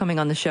much for coming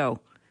on the show.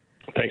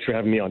 Thanks for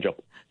having me on, Joe.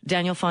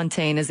 Daniel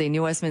Fontaine is a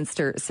New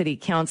Westminster City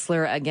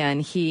Councillor. Again,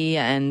 he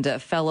and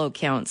fellow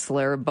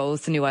councillor,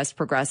 both New West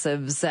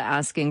Progressives,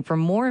 asking for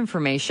more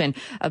information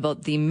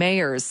about the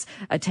mayor's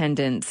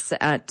attendance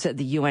at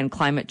the UN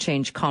Climate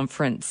Change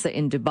Conference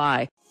in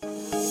Dubai.